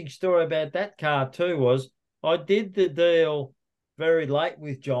interesting story about that car too was I did the deal very late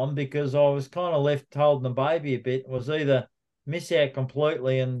with John because I was kind of left holding the baby a bit. It was either miss out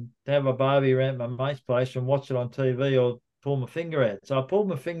completely and have a baby around my mate's place and watch it on TV or pull my finger out. So I pulled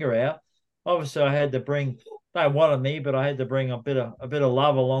my finger out. Obviously, I had to bring, they wanted me, but I had to bring a bit of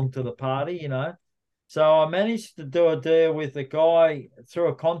love along to the party, So I managed to do a deal with a guy through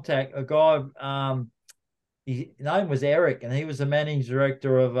a contact, his name was Eric, and he was the managing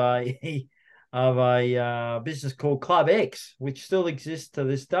director of a business called Club X, which still exists to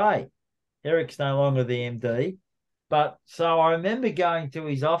this day. Eric's no longer the MD. But so I remember going to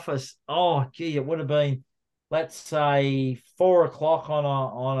his office. Oh, gee, it would have been, let's say, 4 o'clock on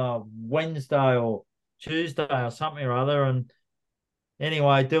a Wednesday or Tuesday or something or other. And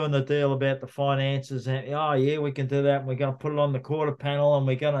anyway, doing the deal about the finances. And, oh, yeah, we can do that. And we're going to put it on the quarter panel and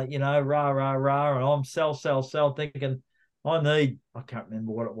we're going to, rah, rah, rah. And I'm sell, thinking, I can't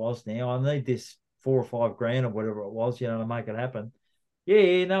remember what it was now. I need this 4 or 5 grand or whatever it was, to make it happen.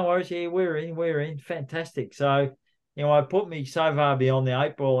 Yeah, no worries. Yeah, we're in. Fantastic. So, I put me so far beyond the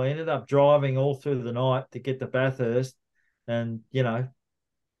 8 ball. I ended up driving all through the night to get to Bathurst and,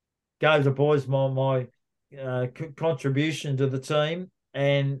 gave the boys my contribution to the team.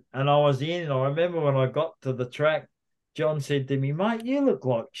 And I was in. I remember when I got to the track, John said to me, "Mate, you look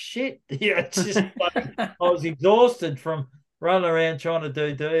like shit." It's just like, I was exhausted from running around trying to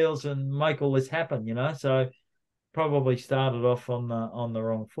do deals and make all this happen, So probably started off on the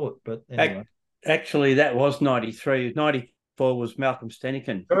wrong foot. But anyway. Actually, that was 93. 94 was Malcolm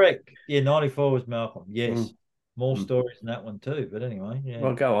Steniken. Correct. Yeah, 94 was Malcolm. Yes. More stories in that one too. But anyway, yeah.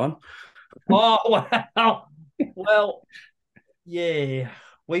 Well, go on. Oh, wow. Well, yeah.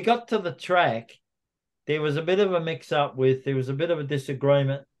 We got to the track. There was a bit of a mix-up there was a bit of a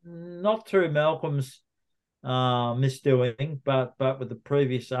disagreement, not through Malcolm's misdoing, but with the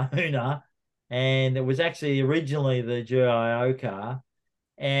previous owner. And it was actually originally the GIO car.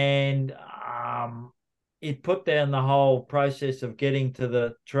 And it put down the whole process of getting to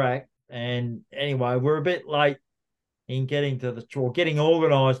the track. And anyway, we're a bit late in getting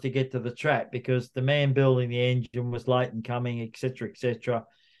organised to get to the track because the man building the engine was late in coming, etc., etc.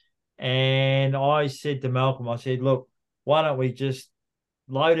 And I said to Malcolm, I said, "Look, why don't we just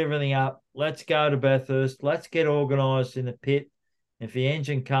load everything up? Let's go to Bathurst. Let's get organised in the pit. If the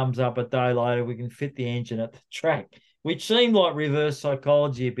engine comes up a day later, we can fit the engine at the track," which seemed like reverse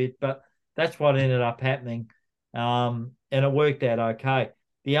psychology a bit, but that's what ended up happening. And it worked out okay.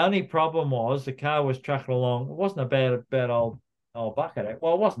 The only problem was the car was trucking along. It wasn't a bad old bucket.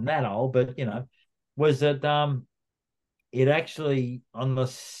 Well, it wasn't that old, but, was that it actually,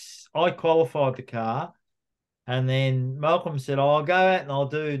 I qualified the car, and then Malcolm said, "I'll go out and I'll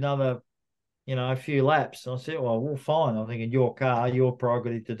do another, a few laps." I said, well, fine. I'm thinking your car, your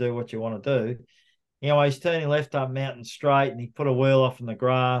prerogative to do what you want to do. He's turning left up Mountain Straight and he put a wheel off in the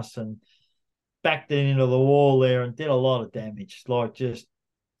grass and backed it into the wall there and did a lot of damage. Like just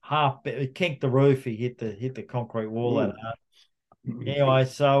it kinked the roof. He hit the concrete wall that hard. Anyway,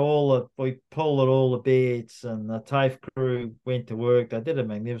 so we pulled all the beds and the TAFE crew went to work. They did a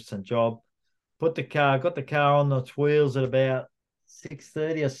magnificent job. Got the car on its wheels at about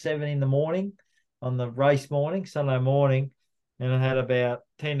 6:30 or 7 in the morning on the race morning, Sunday morning, and it had about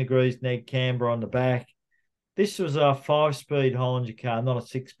 10 degrees neg camber on the back. This was a 5-speed Hollinger car, not a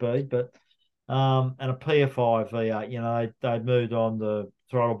 6-speed, but and a PFI V8. You know, they'd moved on the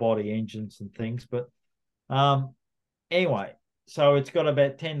throttle body engines and things. But anyway, so it's got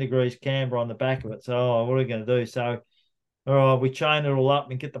about 10 degrees camber on the back of it. So what are we going to do? So all right, we chain it all up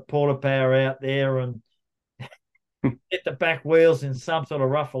and get the porta power out there and get the back wheels in some sort of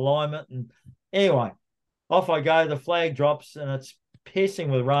rough alignment. And anyway, off I go. The flag drops and it's pissing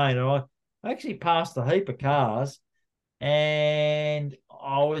with rain. And I actually passed a heap of cars and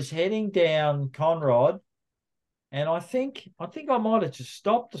I was heading down Conrod and I think I might have just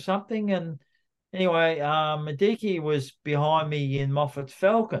stopped or something. And anyway, Madiki was behind me in Moffat's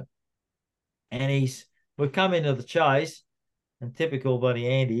Falcon and we come into the chase and typical bloody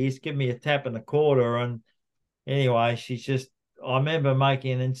Andy, he's giving me a tap in the quarter. And anyway, I remember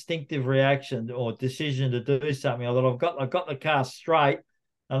making an instinctive reaction or decision to do something. I thought I got the car straight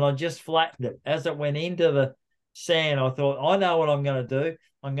and I just flattened it. As it went into the sand, I thought, I know what I'm going to do.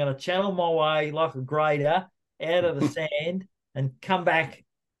 I'm going to channel my way like a grader out of the sand and come back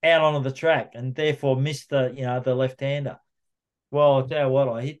out onto the track and therefore miss the left-hander. Well, I'll tell you what,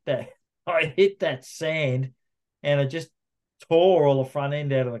 I hit that sand and it just tore all the front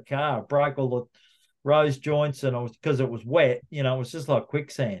end out of the car, broke all the rose joints, and because it was wet, it was just like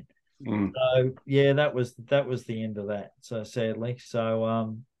quicksand. So yeah, that was the end of that. So sadly,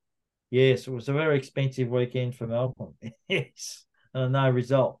 yes, it was a very expensive weekend for Melbourne. Yes, and no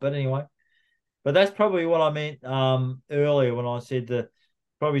result. But anyway, that's probably what I meant earlier when I said that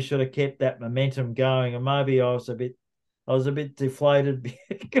probably should have kept that momentum going, and maybe I was a bit deflated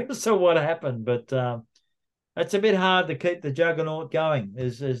because of what happened, but. It's a bit hard to keep the juggernaut going.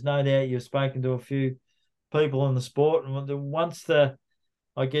 There's no doubt you've spoken to a few people in the sport, and once the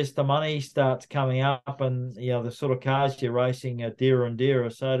money starts coming up, and the sort of cars you're racing are dearer and dearer,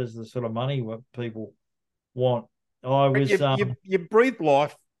 so does the sort of money what people want. You breathe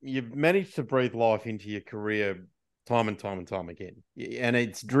life. You've managed to breathe life into your career time and time and time again, and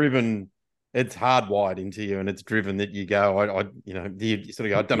it's hardwired into you, and it's driven that you go. You sort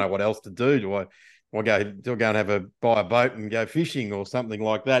of go, I don't know what else to do. Do I go and buy a boat and go fishing or something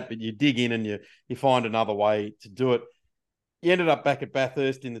like that? But you dig in and you find another way to do it. You ended up back at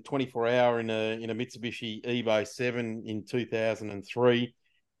Bathurst in the 24-hour in a Mitsubishi Evo 7 in 2003.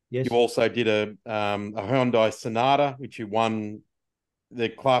 Yes. You also did a Hyundai Sonata, which you won the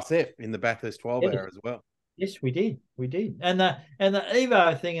Class F in the Bathurst 12-hour as well. Yes, we did. And the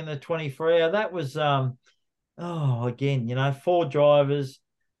Evo thing in the 24-hour, that was again, 4 drivers,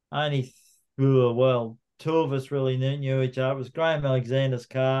 only two of us really knew each other. It was Graham Alexander's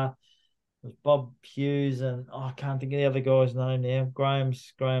car. It was Bob Hughes, and I can't think of the other guy's name now.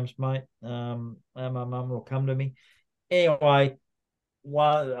 Graham's mate. My mum will come to me. Anyway,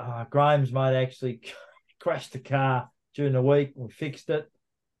 Graham's mate actually crashed the car during the week. We fixed it.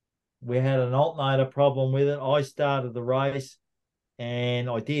 We had an alternator problem with it. I started the race, and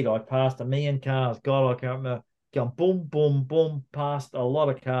I passed 1 million cars. God, I can't remember. Going boom, boom, boom, past a lot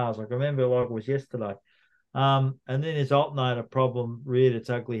of cars. I can remember like it was yesterday. And then his alternator problem reared its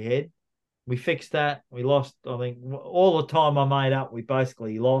ugly head. We fixed that. We lost, I think, all the time I made up, we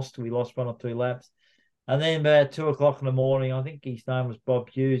basically lost. We lost 1 or 2 laps. And then about 2 o'clock in the morning, I think his name was Bob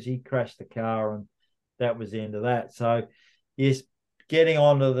Hughes. He crashed the car, and that was the end of that. So, yes, getting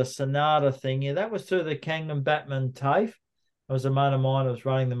onto the Sonata thing, that was through the Kangan Batman TAFE. There was a mate of mine who was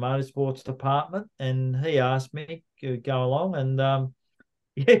running the motorsports department, and he asked me to go along. And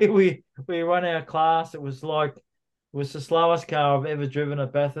we run our class. It was the slowest car I've ever driven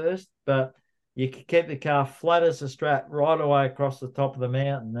at Bathurst, but you could keep the car flat as a strap right away across the top of the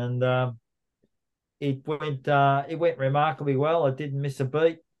mountain, and it went remarkably well. I didn't miss a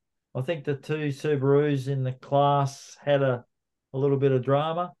beat. I think the 2 Subarus in the class had a little bit of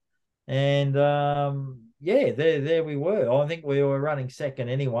drama, and there we were. I think we were running second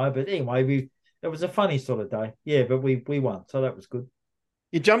anyway, but anyway, it was a funny sort of day. Yeah, but we won, so that was good.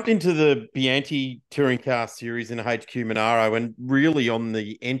 You jumped into the Bianchi touring car series in HQ Monaro, and really on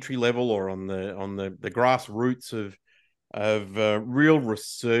the entry level or on the grassroots of real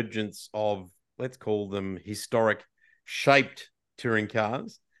resurgence of, let's call them, historic shaped touring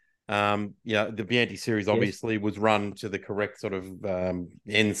cars. The Bianchi series obviously was run to the correct sort of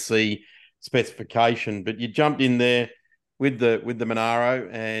NC specification, but you jumped in there with the Monaro,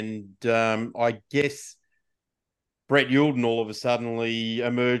 and I guess Brett Youlden all of a sudden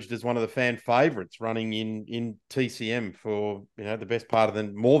emerged as one of the fan favourites running in TCM for the best part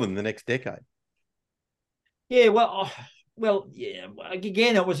of more than the next decade. Yeah, yeah.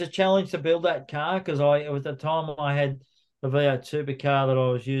 Again, it was a challenge to build that car because it was the time I had the V8 supercar that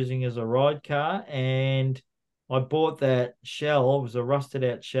I was using as a ride car, and I bought that shell. It was a rusted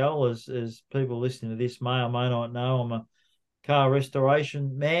out shell, as people listening to this may or may not know. I'm a car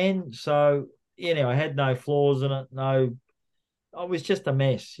restoration man. So, I had no flaws in it. No, it was just a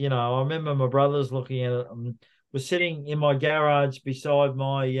mess. I remember my brothers looking at it and was sitting in my garage beside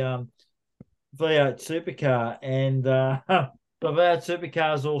my V8 supercar, and the V8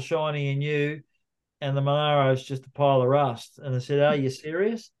 supercar's all shiny and new, and the Monaro's just a pile of rust. And I said, "Are you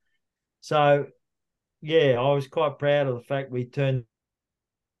serious?" So, yeah, I was quite proud of the fact we turned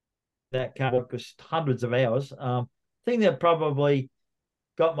that car up for hundreds of hours. Thing that probably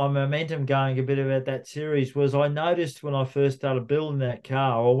got my momentum going a bit about that series was I noticed when I first started building that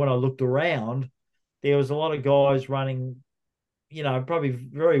car, or when I looked around, there was a lot of guys running, probably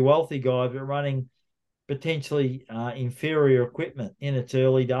very wealthy guys, but running potentially inferior equipment in its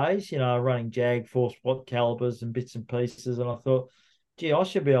early days, running Jag force spot calipers and bits and pieces. And I thought, gee, I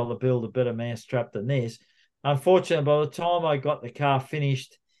should be able to build a better mousetrap than this. Unfortunately, by the time I got the car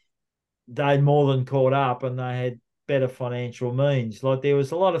finished, they'd more than caught up and they had better financial means. Like, there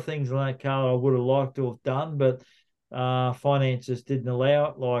was a lot of things in that car I would have liked to have done, but finances didn't allow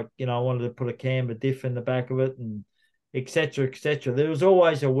it. Like, I wanted to put a camber diff in the back of it, and et cetera, et cetera. There was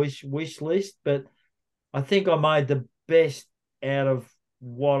always a wish list, but I think I made the best out of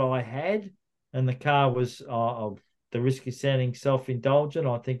what I had, and the car was, the risk of sounding self-indulgent,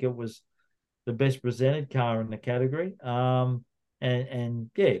 I think it was the best presented car in the category.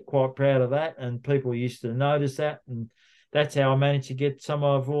 And yeah, quite proud of that. And people used to notice that, and that's how I managed to get some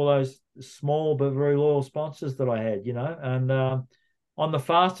of all those small but very loyal sponsors that I had, And on the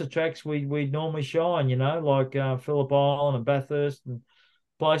faster tracks, we normally shine, like Phillip Island and Bathurst and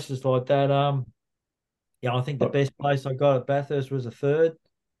places like that. I think the best place I got at Bathurst was a third.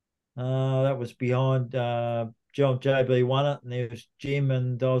 That was behind John JB won it, and there was Jim,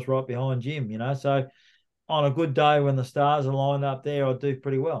 and I was right behind Jim, So on a good day when the stars are lined up there, I do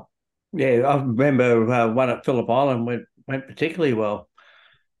pretty well. Yeah, I remember one at Phillip Island went particularly well.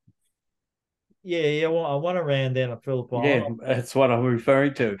 Yeah, well, I won a round down at Phillip Island. Yeah, that's what I'm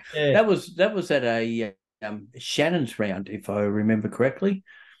referring to. Yeah. That was at a Shannon's round, if I remember correctly.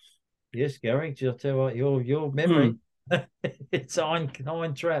 Yes, Gary, I'll tell you what, your memory, it's on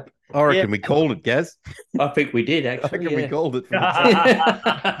trap. I reckon we called it, Gaz. I think we did, actually. I reckon we called it.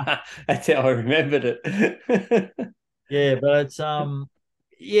 That's how I remembered it. Yeah, but it's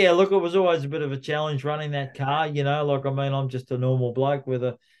look, it was always a bit of a challenge running that car, I'm just a normal bloke with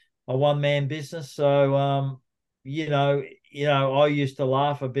a one-man business. So I used to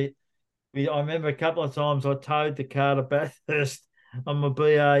laugh a bit. I remember a couple of times I towed the car to Bathurst on my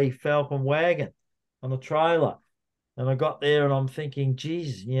BA Falcon wagon on a trailer. And I got there and I'm thinking,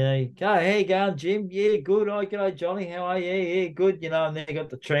 geez, how you going, Jim? Yeah, good. Oh, g'day, Johnny. How are you? Yeah, good. And then I got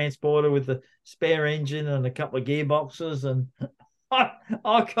the transporter with the spare engine and a couple of gearboxes, and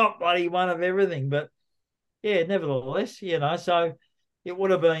I got bloody one of everything. But yeah, nevertheless, so it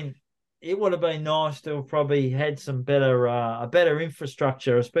would have been nice to have probably had some a better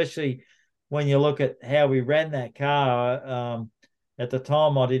infrastructure, especially when you look at how we ran that car. At the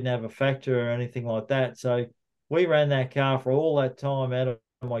time, I didn't have a factory or anything like that, so we ran that car for all that time out of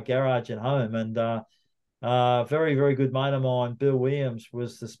my garage at home. And very, very good mate of mine, Bill Williams,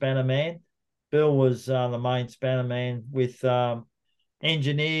 was the spanner man. Bill was the main spanner man with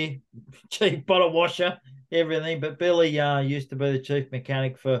engineer, chief bottle washer, everything. But Billy used to be the chief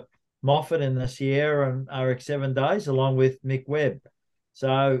mechanic for Moffat in the Sierra and RX-7 days, along with Mick Webb.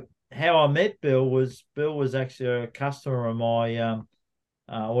 So how I met Bill was actually a customer of my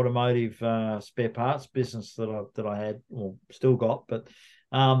automotive spare parts business that I had, or still got. But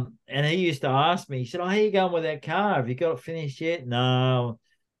and he used to ask me, he said, "Oh, how you going with that car? Have you got it finished yet?" No,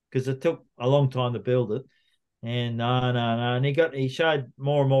 because it took a long time to build it. And no. And he showed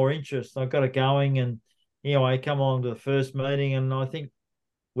more and more interest. I got it going, and I come along to the first meeting, and I think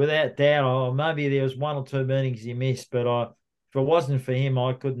without doubt, maybe there was one or two meetings he missed, but if it wasn't for him,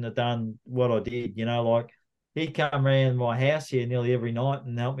 I couldn't have done what I did. Like, he'd come around my house here nearly every night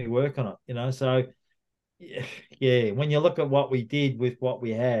and help me work on it. So yeah, when you look at what we did with what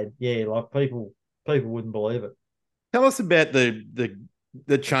we had, like people wouldn't believe it. Tell us about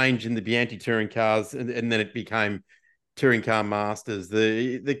the change in the Bianchi touring cars, and then it became touring car masters.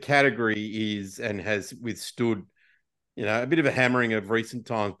 The category is and has withstood, a bit of a hammering of recent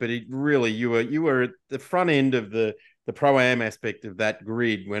times, but it really, you were at the front end of the Pro-Am aspect of that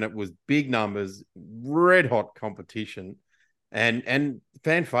grid when it was big numbers, red hot competition, and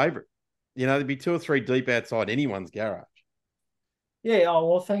fan favorite. There'd be two or three deep outside anyone's garage. Yeah. Oh,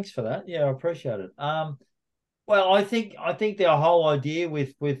 well, thanks for that. Yeah, I appreciate it. Well, I think the whole idea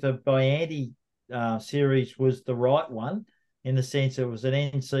with the Bianchi series was the right one, in the sense it was an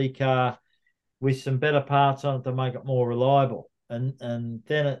NC car with some better parts on it to make it more reliable. And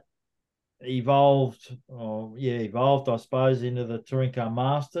then it evolved, I suppose, into the Touring Car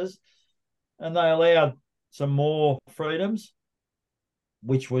Masters. And they allowed some more freedoms,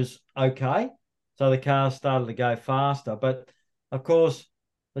 which was okay. So the cars started to go faster. But, of course,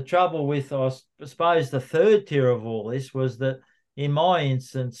 the trouble with, I suppose, the third tier of all this was that in my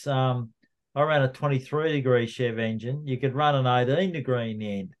instance, I ran a 23-degree Chev engine. You could run an 18-degree in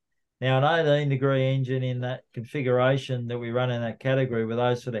the end. Now, an 18-degree engine in that configuration that we run in that category with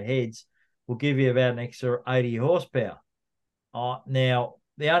those sort of heads will give you about an extra 80 horsepower. Now,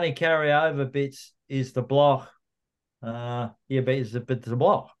 the only carryover bits is the block. But it's the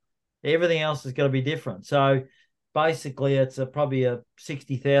block. Everything else is going to be different. So basically, it's probably a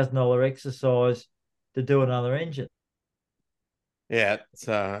 $60,000 exercise to do another engine. Yeah.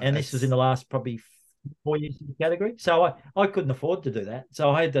 And this was in the last probably 4 years in the category. So I couldn't afford to do that.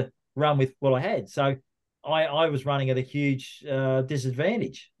 So I had to run with what I had. So I was running at a huge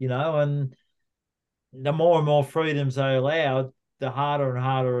disadvantage, and the more and more freedoms they allowed, the harder and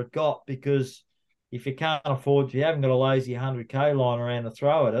harder it got, because if you can't afford, if you haven't got a lazy 100K line around to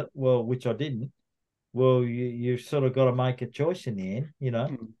throw at it, well, which I didn't, well, you sort of got to make a choice in the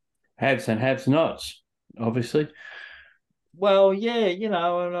end, Haves and haves nots, obviously. Well, yeah,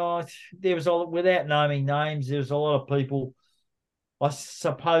 and there was without naming names, there was a lot of people, I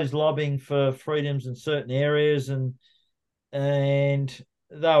suppose, lobbying for freedoms in certain areas, and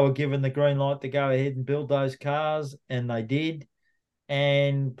they were given the green light to go ahead and build those cars, and they did.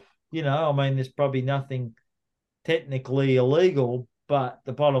 And, there's probably nothing technically illegal, but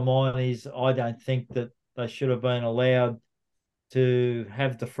the bottom line is I don't think that they should have been allowed to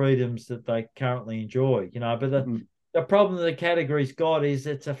have the freedoms that they currently enjoy, But the problem the category's got is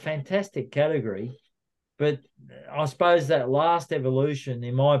it's a fantastic category, but I suppose that last evolution,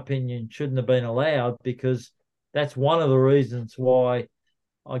 in my opinion, shouldn't have been allowed, because that's one of the reasons why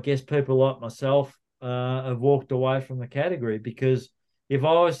I guess people like myself have walked away from the category. Because if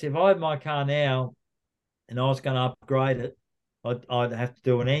I had my car now and I was going to upgrade it, I'd have to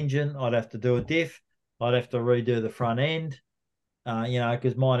do an engine, I'd have to do a diff, I'd have to redo the front end,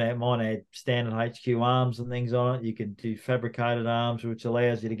 because mine had standard HQ arms and things on it. You can do fabricated arms, which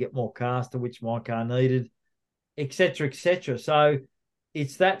allows you to get more caster, which my car needed, etc., etc. So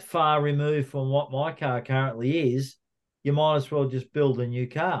it's that far removed from what my car currently is. You might as well just build a new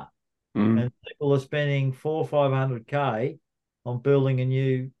car. And people are spending 400 or 500K on building a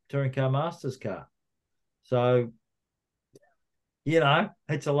new Touring Car Masters car. So,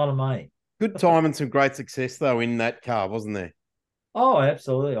 it's a lot of money. Good time and some great success, though, in that car, wasn't there? Oh,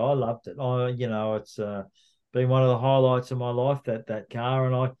 absolutely. I loved it. It's been one of the highlights of my life, that car.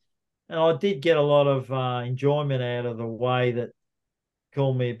 And I did get a lot of enjoyment out of the way that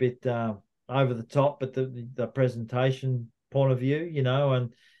called me a bit over the top, but the presentation point of view,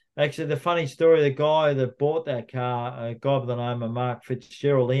 and actually the funny story, the guy that bought that car, a guy by the name of Mark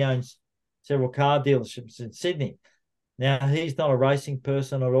Fitzgerald, he owns several car dealerships in Sydney. Now, he's not a racing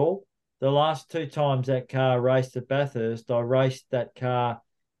person at all. The last 2 times that car raced at Bathurst, I raced that car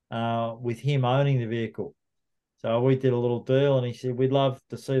with him owning the vehicle. So we did a little deal, and he said, we'd love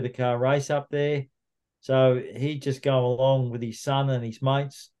to see the car race up there. So he'd just go along with his son and his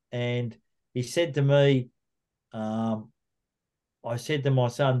mates. And he said to me, I said to my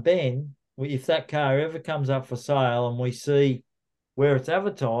son, Ben, if that car ever comes up for sale and we see where it's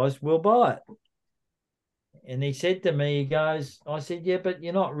advertised, we'll buy it. And he said to me, I said, yeah, but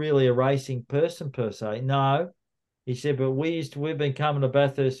you're not really a racing person per se. No. He said, but we've been coming to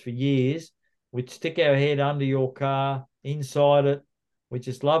Bathurst for years. We'd stick our head under your car, inside it. We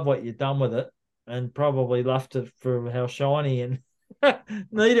just love what you've done with it, and probably loved it for how shiny and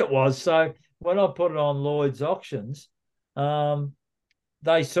neat it was. So when I put it on Lloyd's auctions,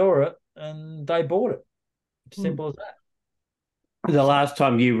 they saw it and they bought it. Simple as that. The last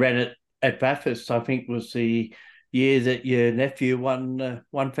time you ran it at Bathurst, I think, was the year that your nephew won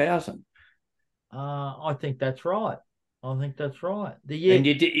 1,000. I think that's right. The year, and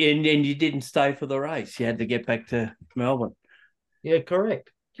you didn't stay for the race. You had to get back to Melbourne. Yeah, correct.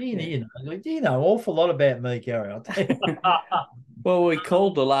 Gee, you know an awful lot about me, Gary. I'll tell you. Well, we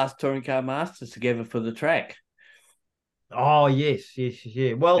called the last Touring Car Masters together for the track. Oh, yes.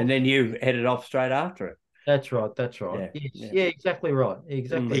 Well, and then you headed off straight after it. That's right. Yeah, exactly right.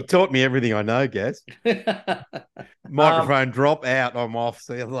 He taught me everything I know, Gaz. Microphone drop out. I'm off.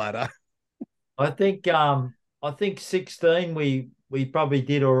 See you later. I think 16 we probably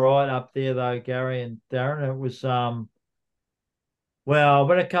did all right up there though, Gary and Darren. It was Well,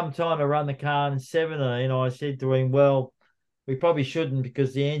 when it come time to run the car in 17, I said to him, well, we probably shouldn't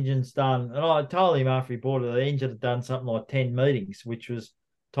because the engine's done. And I told him after he bought it, the engine had done something like 10 meetings, which was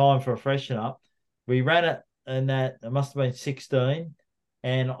time for a freshen up. We ran it and that it must have been 16.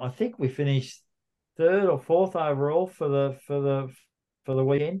 And I think we finished third or fourth overall for the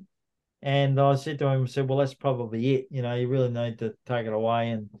weekend. And I said to him, well, that's probably it. You really need to take it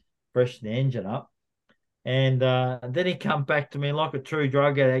away and freshen the engine up. And then he come back to me like a true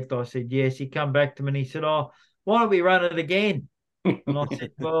drug addict. I said, yes. He come back to me and he said, oh, why don't we run it again? And I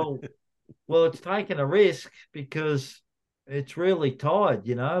said, well, it's taking a risk because it's really tired,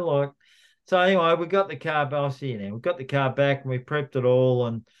 like. So anyway, we got the car back. I'll see you now. We got the car back and we prepped it all.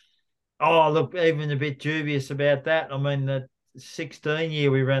 And look, even a bit dubious about that. I mean, the 16 year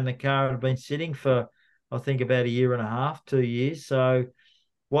we ran the car had been sitting for, I think, about a year and a half, 2 years. So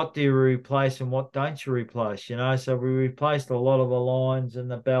what do you replace and what don't you replace? So we replaced a lot of the lines and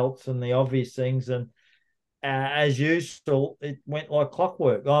the belts and the obvious things. And as usual, it went like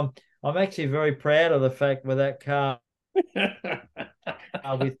clockwork. I'm actually very proud of the fact with that car,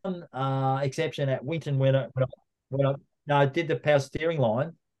 with one exception at Winton when I did the power steering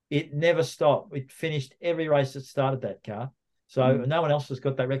line, it never stopped. It finished every race that started that car. So no one else has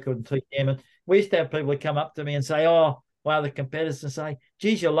got that record in TM. And we used to have people that come up to me and say, oh, wow, the competitors and say,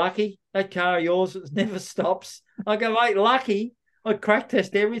 geez, you're lucky. That car of yours, it never stops. I go, mate, lucky. I crack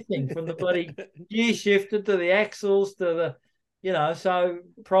test everything from the bloody gear shifter to the axles to the, so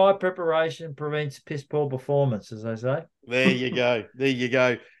prior preparation prevents piss poor performance, as they say. There you go. There you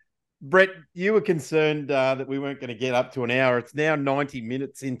go. Brett, you were concerned that we weren't going to get up to an hour. It's now 90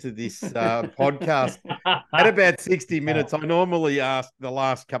 minutes into this podcast. At about 60 minutes, I normally ask the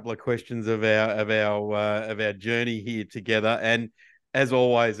last couple of questions of our journey here together. And as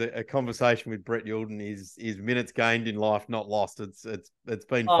always, a conversation with Brett Youlden is minutes gained in life, not lost. It's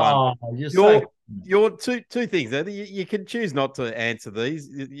been fun. Your two things. You can choose not to answer these,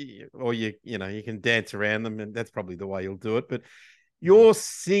 or you can dance around them, and that's probably the way you'll do it. But your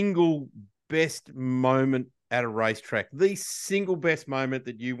single best moment at a racetrack, the single best moment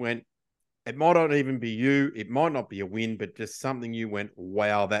that you went, it might not even be you, it might not be a win, but just something you went,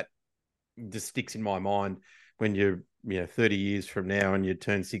 wow, that just sticks in my mind when you're 30 years from now and you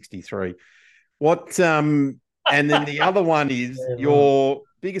turn 63. What and then the other one is your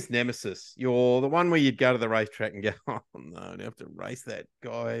biggest nemesis. You're the one where you'd go to the racetrack and go, oh no, I have to race that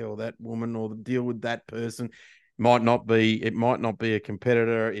guy or that woman or deal with that person. It might not be a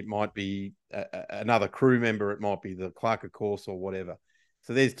competitor. It might be another crew member. It might be the clerk of course or whatever.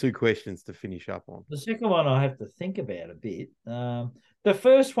 So there's two questions to finish up on. The second one I have to think about a bit. The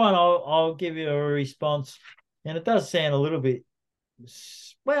first one I'll give you a response, and it does sound a little bit,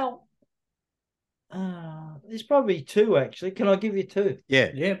 well, there's probably two actually. Can I give you two?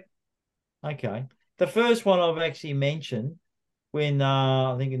 Yeah. Okay. The first one I've actually mentioned when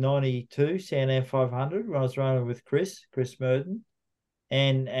I think in 92 Sandown 500 when I was running with Chris Merton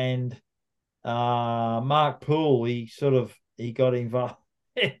and Mark Poole. He got involved.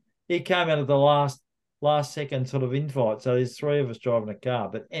 He came out of the last second sort of invite. So there's three of us driving a car.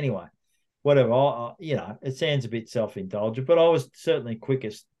 But anyway, whatever. It sounds a bit self-indulgent, but I was certainly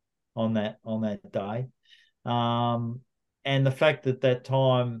quickest on that day. And the fact that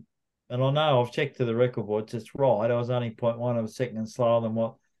time, and I know I've checked to the record books, it's right. I was only 0.1 of a second slower than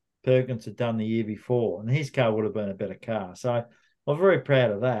what Perkins had done the year before, and his car would have been a better car. So I'm very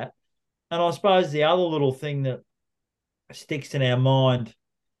proud of that. And I suppose the other little thing that sticks in our mind,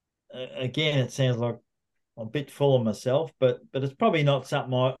 again, it sounds like I'm a bit full of myself, but it's probably not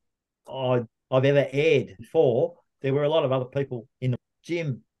something I've ever aired before. There were a lot of other people in the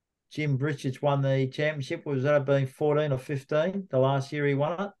gym. Jim Richards won the championship. Was that being 14 or 15? The last year he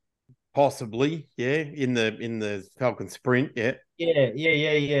won it. Possibly, yeah. In the Falcon Sprint, yeah. Yeah.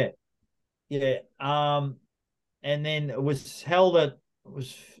 And then it was held at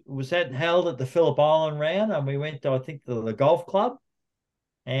the Phillip Island round, and we went to, I think, the golf club.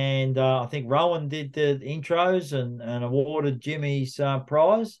 And I think Rowan did the intros and awarded Jimmy's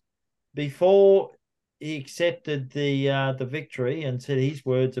prize before he accepted the victory and said his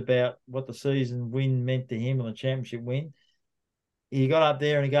words about what the season win meant to him and the championship win. He got up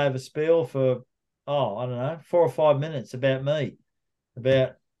there and he gave a spiel for, I don't know, 4 or 5 minutes about me,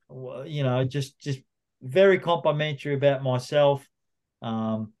 about, just very complimentary about myself.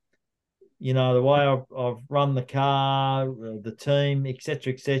 The way I've run the car, the team,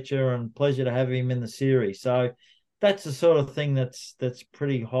 etc., and pleasure to have him in the series. So that's the sort of thing that's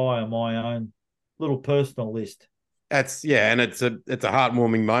pretty high on my own little personal list. And it's a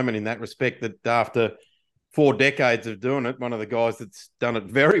heartwarming moment in that respect, that after 4 decades of doing it, one of the guys that's done it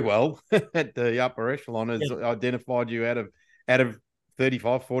very well at the upper echelon has identified you out of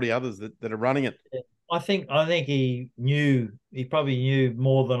 35, 40 others that are running it. Yeah. I think he probably knew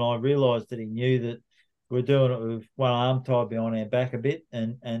more than I realised, that he knew that we're doing it with one arm tied behind our back a bit,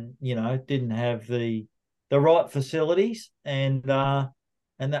 and didn't have the right facilities, and that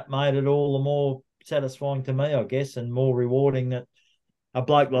made it all the more satisfying to me, I guess, and more rewarding that a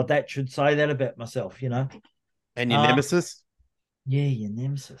bloke like that should say that about myself, And your nemesis? Yeah, your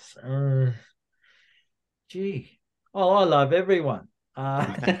nemesis. Gee. Oh, I love everyone.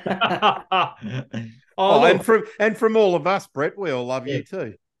 And from all of us, Brett, we all love you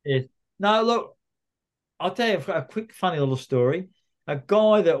too. Yeah. No, look, I'll tell you a quick, funny little story. A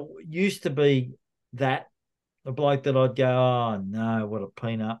guy that used to be a bloke that I'd go, oh no, what a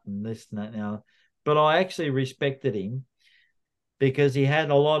peanut and this and that now. But I actually respected him because he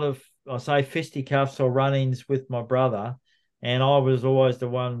had a lot of, I say, fisticuffs or run-ins with my brother, and I was always the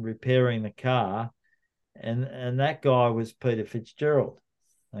one repairing the car. And that guy was Peter Fitzgerald.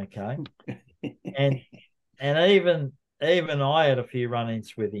 Okay. and even I had a few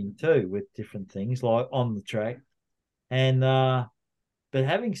run-ins with him too, with different things like on the track. And but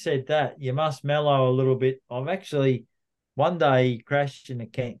having said that, you must mellow a little bit. I've actually, one day he crashed in a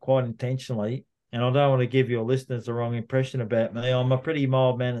camp quite intentionally, and I don't want to give your listeners the wrong impression about me. I'm a pretty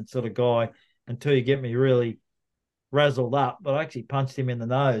mild-mannered sort of guy until you get me really razzled up. But I actually punched him in the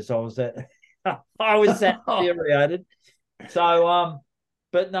nose. I was that infuriated. So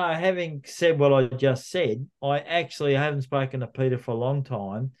but no, having said what I just said, I haven't spoken to Peter for a long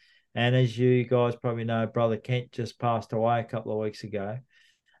time. And as you guys probably know, Brother Kent just passed away a couple of weeks ago.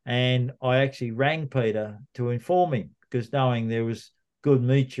 And I actually rang Peter to inform him, because knowing there was good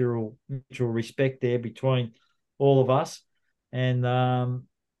mutual respect there between all of us. And well,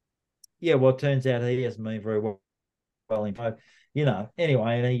 it turns out he hasn't been very well. Anyway,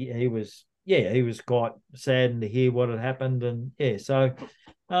 and he was quite saddened to hear what had happened. And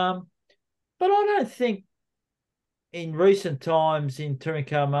but I don't think in recent times in Touring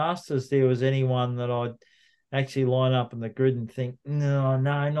Car Masters there was anyone that I'd actually line up in the grid and think, no,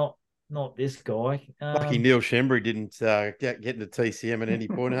 not this guy. Lucky Neil Shembry didn't get into TCM at any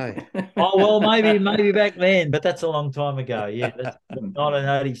point, eh? Oh, well, maybe back then, but that's a long time ago. Yeah, that's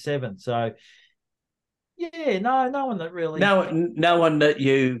 1987. So, yeah, no one that really... No one that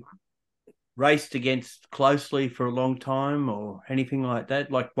you raced against closely for a long time or anything like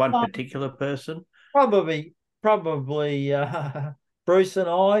that, like one particular person? Probably Bruce and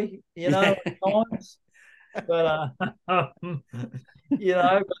I, at times. But but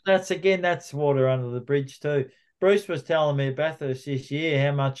that's water under the bridge too. Bruce was telling me at Bathurst this year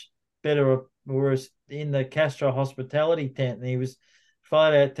how much better we were in the Castro hospitality tent, and he was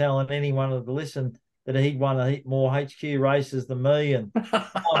flat out telling anyone to listen that he'd won more HQ races than me. And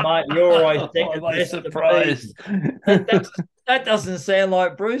oh, mate, you're always second best surprised. That doesn't sound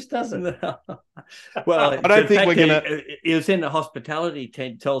like Bruce, does it? No. Well, I don't think we're going to... He was in the hospitality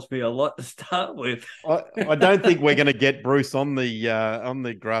tent, tells me a lot to start with. I don't think we're going to get Bruce on the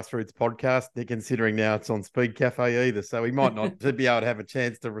Grassroots podcast, considering now it's on Speed Cafe either, so he might not be able to have a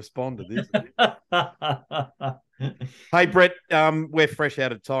chance to respond to this. Hey, Brett, we're fresh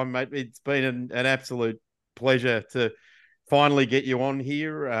out of time, mate. It's been an absolute pleasure to finally get you on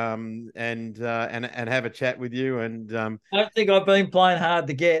here and have a chat with you. And I don't think I've been playing hard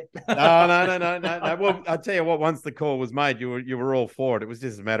to get. No. Well, I tell you what, once the call was made, you were all for it. It was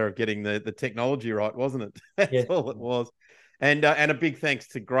just a matter of getting the technology right, wasn't it? That's all it was. And a big thanks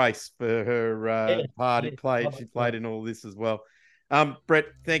to Grace for her part she played in all this as well. Brett,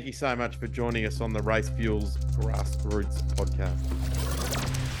 thank you so much for joining us on the RaceFuels Grassroots podcast.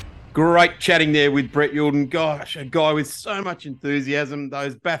 Great chatting there with Brett Youlden. Gosh, a guy with so much enthusiasm.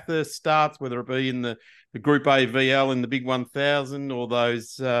 Those Bathurst starts, whether it be in the Group A VL in the Big 1000 or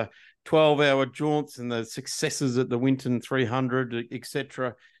those 12-hour jaunts and the successes at the Winton 300,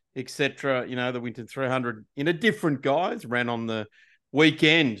 etc., etc. The Winton 300 in a different guise, ran on the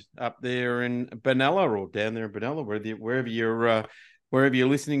weekend up there in Benalla or down there in Benalla, wherever you're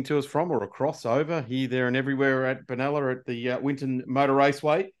listening to us from, or a crossover here, there, and everywhere at Benalla at the Winton Motor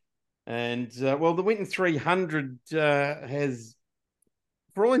Raceway. And the Winton 300 has,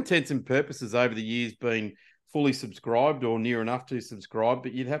 for all intents and purposes, over the years been fully subscribed or near enough to subscribe,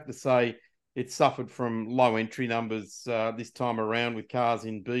 but you'd have to say it suffered from low entry numbers this time around, with cars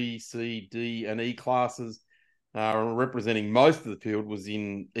in B, C, D, and E classes. Representing most of the field was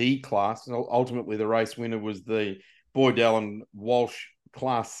in E class. Ultimately, the race winner was the Boydell and Walsh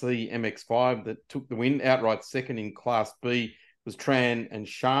Class C MX-5 that took the win. Outright second in Class B was Tran and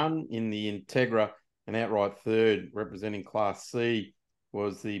Shan in the Integra and outright third, representing Class C,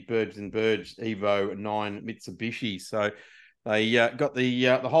 was the Burge and Burge Evo 9 Mitsubishi. So they got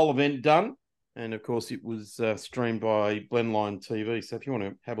the whole event done. And of course, it was streamed by Blendline TV. So if you want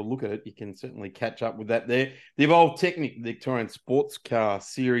to have a look at it, you can certainly catch up with that there. The Evolved Technic Victorian Sports Car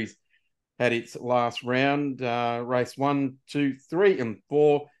Series had its last round, race 1, 2, 3, and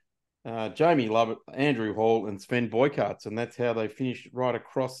 4. Jamie Lovett, Andrew Hall, and Sven Boykarts, and that's how they finished right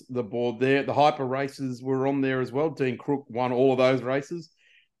across the board there. The hyper races were on there as well. Dean Crook won all of those races.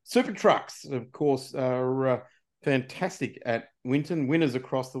 Super trucks, of course, are fantastic at Winton. Winners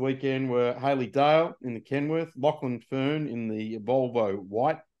across the weekend were Haley Dale in the Kenworth, Lachlan Fern in the Volvo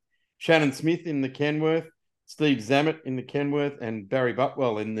White, Shannon Smith in the Kenworth, Steve Zammett in the Kenworth, and Barry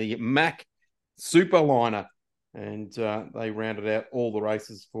Butwell in the Mack Superliner. And they rounded out all the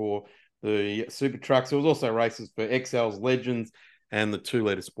races for the super trucks. There was also races for XL's Legends, and the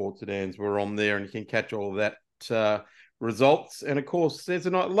 2-litre sports sedans were on there, and you can catch all of that results. And of course, there's a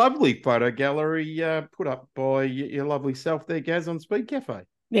lovely photo gallery put up by your lovely self there, Gaz, on Speed Cafe.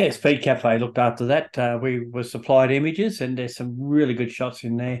 Yeah, Speed Cafe looked after that. We were supplied images, and there's some really good shots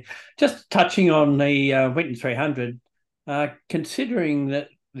in there. Just touching on the Winton 300, considering that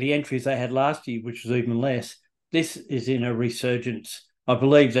the entries they had last year, which was even less, this is in a resurgence. I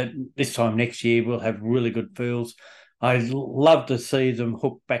believe that this time next year we'll have really good fields. I'd love to see them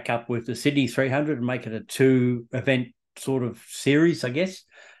hook back up with the Sydney 300 and make it a 2-event sort of series, I guess.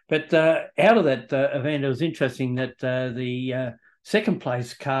 But out of that event, it was interesting that the second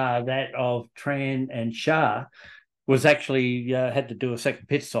place car, that of Tran and Shah, was actually had to do a second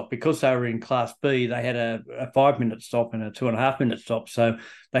pit stop because they were in Class B. They had a 5-minute stop and a 2.5-minute stop, so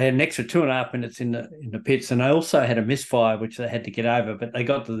they had an extra 2.5 minutes in the pits, and they also had a misfire which they had to get over. But they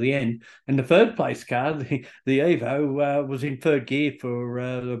got to the end, and the third place car, the Evo, was in third gear for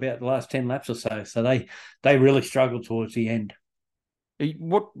about the last 10 laps or so. So they really struggled towards the end.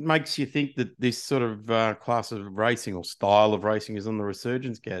 What makes you think that this sort of class of racing or style of racing is on the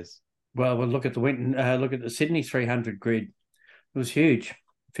resurgence, Gaz? Well, we'll look at the Winton, look at the Sydney 300 grid. It was huge, over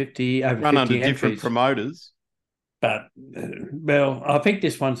 50 run under entries. Different promoters. But, well, I think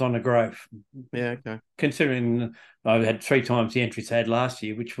this one's on the growth. Yeah, okay. Considering I had 3 times the entries I had last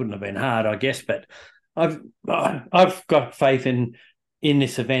year, which wouldn't have been hard, I guess. But I've got faith in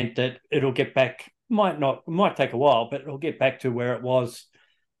this event that it'll get back. Might take a while, but it'll get back to where it was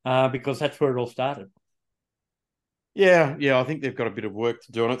because that's where it all started. Yeah, I think they've got a bit of work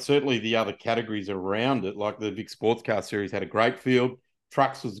to do on it. Certainly the other categories around it, like the Vic Sports Car Series, had a great field.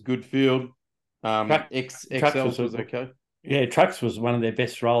 Trucks was a good field. XLs was okay. Yeah, Trucks was one of their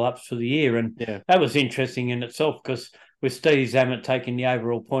best roll-ups for the year. And that was interesting in itself because with Steve Zammett taking the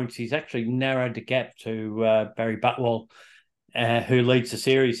overall points, he's actually narrowed the gap to Barry Butwell, who leads the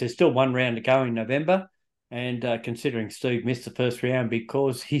series. There's still 1 round to go in November. And considering Steve missed the first round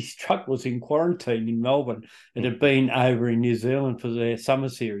because his truck was in quarantine in Melbourne, it had been over in New Zealand for their summer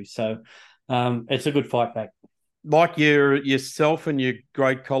series. So it's a good fight back. Like yourself and your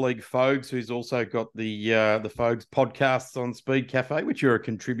great colleague Fogues, who's also got the Fogues podcasts on Speed Cafe, which you're a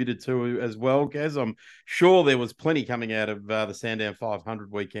contributor to as well, Gaz. I'm sure there was plenty coming out of the Sandown 500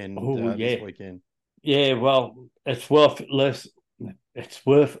 weekend this weekend. Yeah, well, it's worth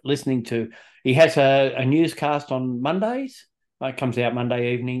listening to. He has a newscast on Mondays. It comes out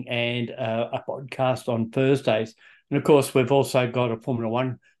Monday evening, and a podcast on Thursdays. And of course, we've also got a Formula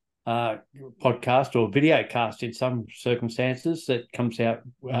One podcast or video cast in some circumstances that comes out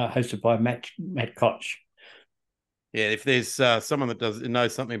hosted by Matt Koch. Yeah, if there's someone that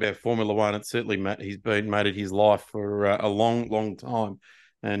knows something about Formula One, it's certainly Matt. He's made it his life for a long time,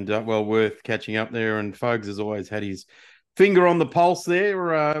 and well worth catching up there. And Fogues has always had his finger on the pulse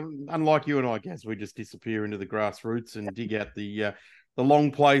there. Unlike you and I, guess we just disappear into the grassroots and dig out the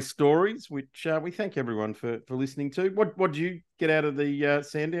long play stories, which we thank everyone for listening to. What did you get out of the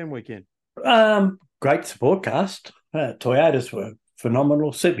Sandown weekend? Great support cast. Toyotas were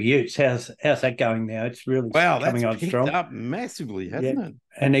phenomenal. Super Utes, how's that going now? It's really coming on strong. Up massively, hasn't it?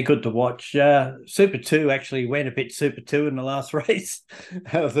 And they're good to watch. Super 2 actually went a bit Super 2 in the last race.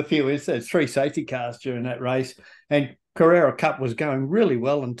 There was a few incidents, 3 safety cars during that race. And Carrera Cup was going really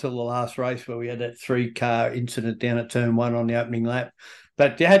well until the last race where we had that 3-car incident down at turn 1 on the opening lap.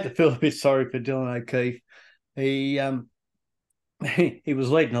 But you had to feel a bit sorry for Dylan O'Keefe. He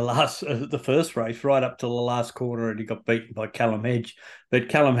was leading the first race right up to the last corner, and he got beaten by Callum Edge. But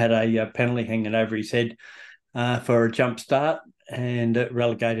Callum had a penalty hanging over his head for a jump start, and it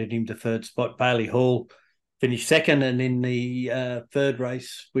relegated him to third spot. Bailey Hall finished second, and in the third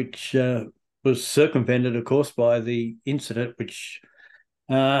race, which was circumvented, of course, by the incident, which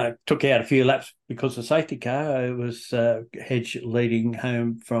Took out a few laps because of safety car. It was Hedge leading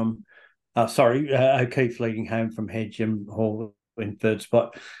home from, O'Keefe leading home from Hedge and Hall in third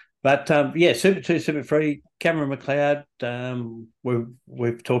spot. But Super 2, Super 3, Cameron McLeod,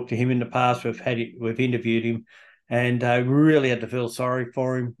 we've talked to him in the past. We've interviewed him, and really had to feel sorry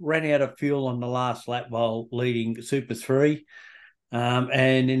for him. Ran out of fuel on the last lap while leading Super 3.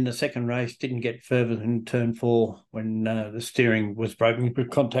 And in the second race, didn't get further than turn 4 when the steering was broken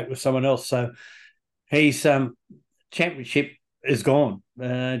with contact with someone else. So his championship is gone.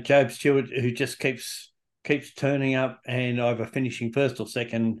 Job Stewart, who just keeps turning up and either finishing first or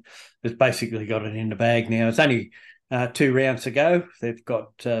second, has basically got it in the bag now. It's only 2 rounds to go. They've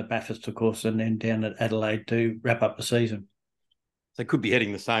got Bathurst, of course, and then down at Adelaide to wrap up the season. They could be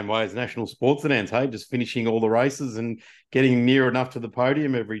heading the same way as national sports sedans, hey, just finishing all the races and getting near enough to the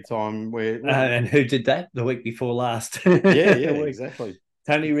podium every time. And who did that the week before last? Yeah, exactly.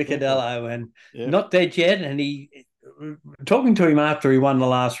 Tony Ricciardello, and not dead yet. And he, talking to him after he won the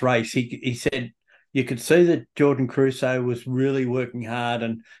last race, he said you could see that Jordan Crusoe was really working hard,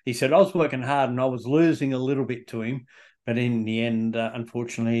 and he said I was working hard and I was losing a little bit to him, but in the end,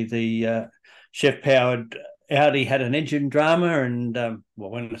 unfortunately, the Chef-powered Audi had an engine drama, and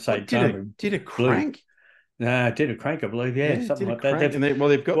when I say drama, did a crank? No, did a crank, I believe. Yeah, something like that.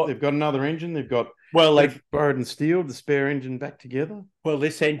 They've got another engine. They've borrowed and steeled the spare engine back together. Well,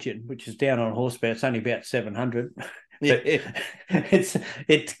 this engine, which is down on horsepower, it's only about 700. Yeah,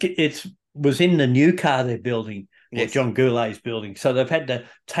 it was in the new car they're building. Yes. John Goulet's building. So they've had to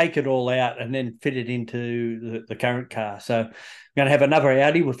take it all out and then fit it into the current car. So I'm going to have another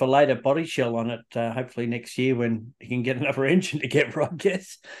Audi with a later body shell on it, hopefully next year when you can get another engine together, I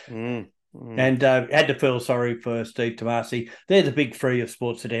guess. And had to feel sorry for Steve Tomasi. They're the big three of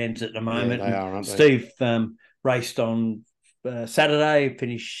sports sedans at the moment. Yeah, they are, aren't they? Steve raced on Saturday,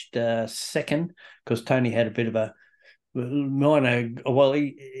 finished second because Tony had a bit of a minor. Well,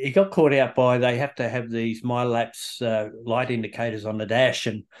 he got caught out by they have to have these MyLaps light indicators on the dash,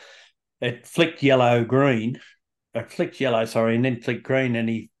 and it flicked yellow, and then flicked green, and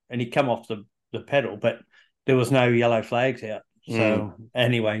he come off the pedal, but there was no yellow flags out. So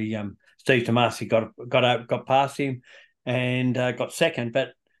anyway, Steve Tomasi got past him and got second, but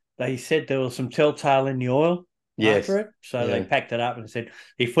they said there was some telltale in the oil. Yes. After it. So they packed it up and said,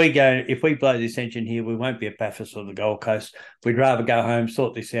 if we blow this engine here, we won't be at Bathurst or the Gold Coast. We'd rather go home,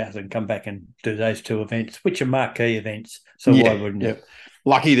 sort this out, and come back and do those 2 events, which are marquee events. So why wouldn't you?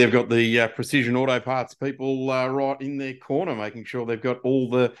 Lucky they've got the Precision Auto Parts people right in their corner, making sure they've got all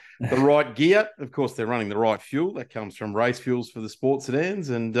the right gear. Of course, they're running the right fuel. That comes from RaceFuels for the sports sedans,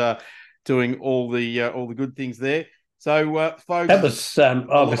 and doing all the good things there. So, folks, that was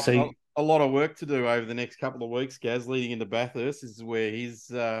obviously a lot of work to do over the next couple of weeks, Gaz, leading into Bathurst. This is where his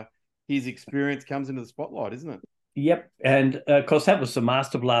experience comes into the spotlight, isn't it? Yep. And of course, that was the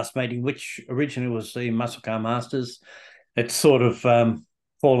Master Blast meeting, which originally was the Muscle Car Masters. It's sort of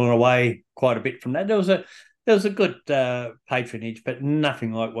fallen away quite a bit from that. There was a good patronage, but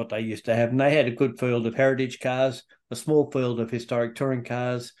nothing like what they used to have. And they had a good field of heritage cars, a small field of historic touring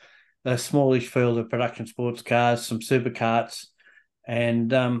cars, a smallish field of production sports cars, some supercarts,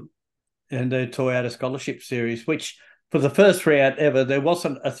 and the Toyota Scholarship Series, which for the first round ever, there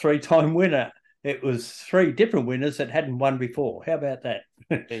wasn't a 3-time winner. It was 3 different winners that hadn't won before. How about that?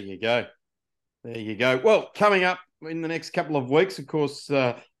 There you go. Well, coming up in the next couple of weeks, of course,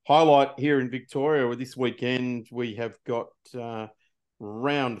 highlight here in Victoria this weekend, we have got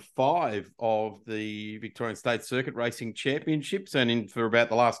round 5 of the Victorian State Circuit Racing Championships, and for about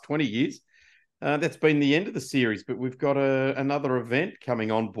the last 20 years, that's been the end of the series, but we've got another event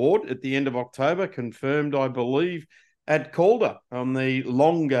coming on board at the end of October, confirmed, I believe, at Calder on the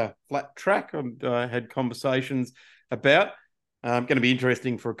longer flat track. I had conversations about. Going to be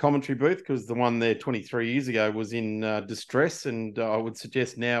interesting for a commentary booth because the one there 23 years ago was in distress, and I would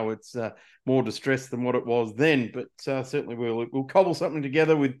suggest now it's more distress than what it was then. But certainly we'll cobble something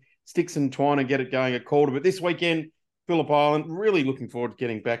together with sticks and twine and get it going at Calder. But this weekend, Phillip Island, really looking forward to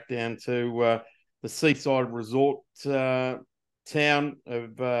getting back down to the seaside resort town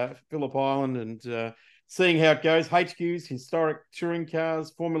of Phillip Island and seeing how it goes. HQs, historic touring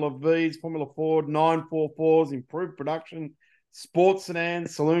cars, Formula Vs, Formula Ford, 944s, improved production, sports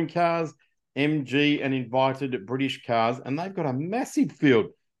sedans, saloon cars, MG and invited British cars. And they've got a massive field.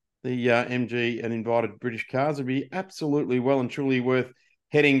 The MG and invited British cars would be absolutely well and truly worth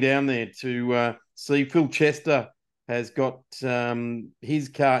heading down there to see. Phil Chester has got his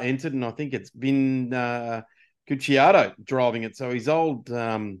car entered, and I think it's been Gucciardo driving it. So his old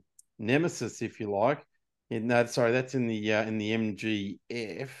nemesis, if you like, No, sorry, that's in the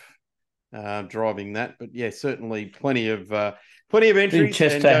MGF, driving that. But yeah, certainly plenty of entries. Didn't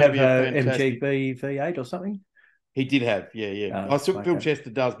Chester and going to have be a a fantastic MGB V8 or something? He did have, yeah. Oh, Phil okay. Chester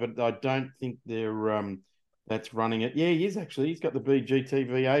does, but I don't think they're that's running it. Yeah, he is actually. He's got the BGT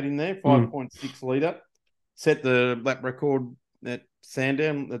V8 in there, 5.6 litre. Set the lap record at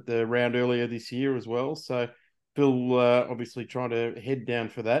Sandown at the round earlier this year as well. So Phil obviously trying to head down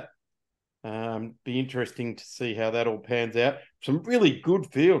for that. Be interesting to see how that all pans out. Some really good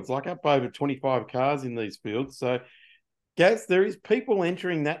fields, like up over 25 cars in these fields. So Gaz, there is people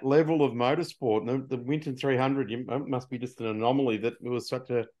entering that level of motorsport. The Winton 300 it must be just an anomaly that there was such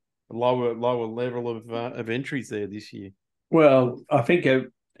a lower level of entries there this year. Well, I think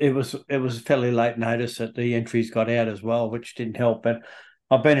it was fairly late notice that the entries got out as well, which didn't help. But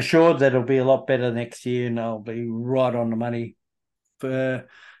I've been assured that it'll be a lot better next year, and I'll be right on the money for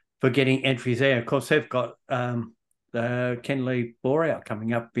getting entries there. Of course, they've got the Kenley Boreout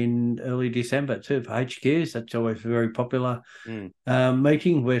coming up in early December too for HQs. That's always a very popular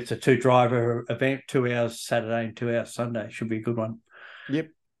meeting where it's a 2-driver event, 2 hours Saturday and 2 hours Sunday. Should be a good one. Yep.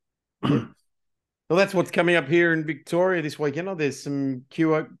 Well, that's what's coming up here in Victoria this weekend. Oh, there's some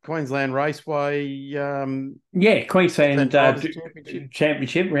Queensland Raceway. Queensland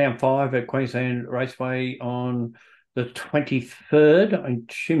Championship round 5 at Queensland Raceway on the 23rd. I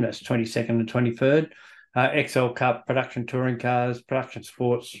assume that's 22nd and 23rd. XL Cup, production touring cars, production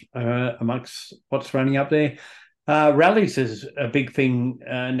sports amongst what's running up there. Rallies is a big thing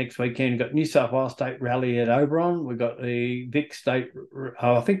next weekend. We've got New South Wales State Rally at Oberon. We've got the Vic State.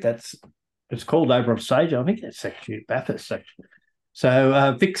 I think it's called Oberon Stage. I think that's actually Bathurst. Actually.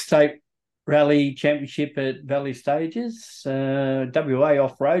 So Vic State Rally Championship at Valley Stages, WA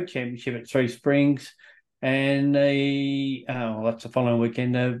Off-Road Championship at Three Springs, and that's the following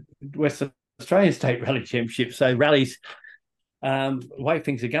weekend, Western Australian State Rally Championship. So rallies, the way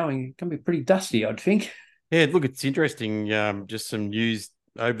things are going, it can be pretty dusty, I'd think. Yeah, look, it's interesting. Just some news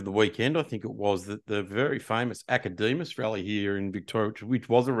over the weekend, I think it was, that the very famous Academus rally here in Victoria, which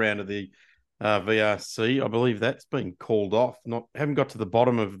was a round of the VRC, I believe that's been called off. Haven't got to the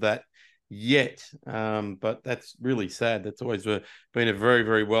bottom of that yet, but that's really sad. That's always been a very,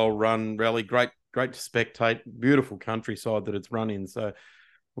 very well-run rally. Great to spectate. Beautiful countryside that it's run in. So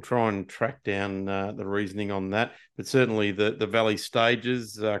we'll try and track down the reasoning on that. But certainly the Valley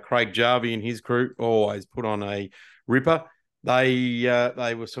Stages, Craig Jarvie and his crew always put on a ripper.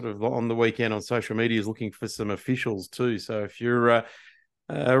 They were sort of on the weekend on social media looking for some officials too. So if you're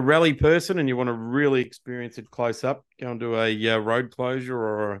a rally person and you want to really experience it close up, go and do a road closure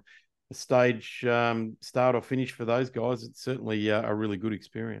or a stage start or finish for those guys. It's certainly a really good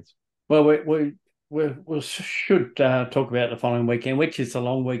experience. Well, we should talk about the following weekend, which is the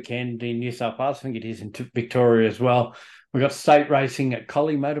long weekend in New South Wales. I think it is in Victoria as well. We've got state racing at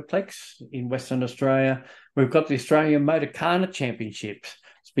Collie Motorplex in Western Australia. We've got the Australian Motor Carna Championships.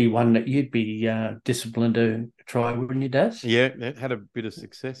 It's be one that you'd be disciplined to try, wouldn't you, Daz? Yeah, it had a bit of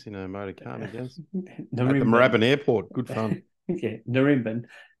success in a Motor Carna, Daz. At the Moorabbin Airport. Good fun. Yeah, Narembin,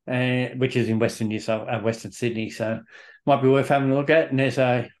 which is in Western Sydney. So might be worth having a look at. And there's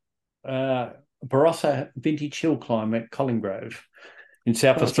a Barossa Vintage Hill Climb at Collinggrove in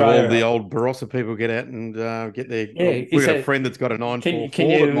South Australia. All the old Barossa people get out and get their... Yeah, we've got a friend that's got a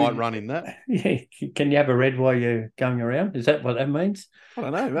 944 that might run in that. Yeah, can you have a red while you're going around? Is that what that means? I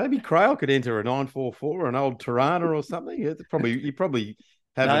don't know. Maybe Crail could enter a 944 or an old Tirana or something. You probably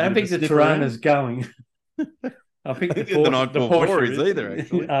have... No, I don't think the Tirana's going. I think the 944 is either,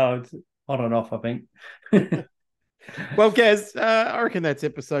 actually. Oh, it's on and off, I think. Well, Gaz, I reckon that's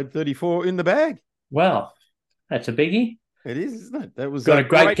episode 34 in the bag. Well, that's a biggie. It is, isn't it? That was got a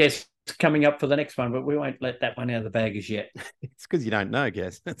great guest coming up for the next one, but we won't let that one out of the bag as yet. It's because you don't know,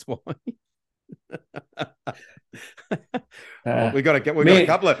 Gaz. That's why. We got a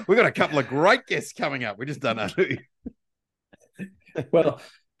couple of great guests coming up. We just don't know who. Well,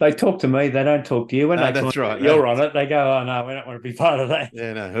 they talk to me. They don't talk to you. When that's right. You're on it. They go, "Oh no, we don't want to be part of that."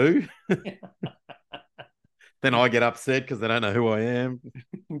 Yeah, no, who? Then I get upset because they don't know who I am.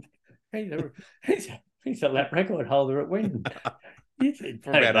 He's a lap record holder at Wyndham. For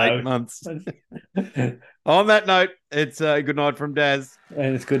about 8 months. On that note, it's good night from Daz.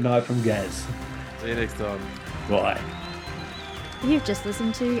 And it's good night from Gaz. See you next time. Bye. You've just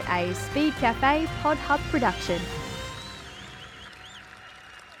listened to a Speed Cafe Pod Hub production.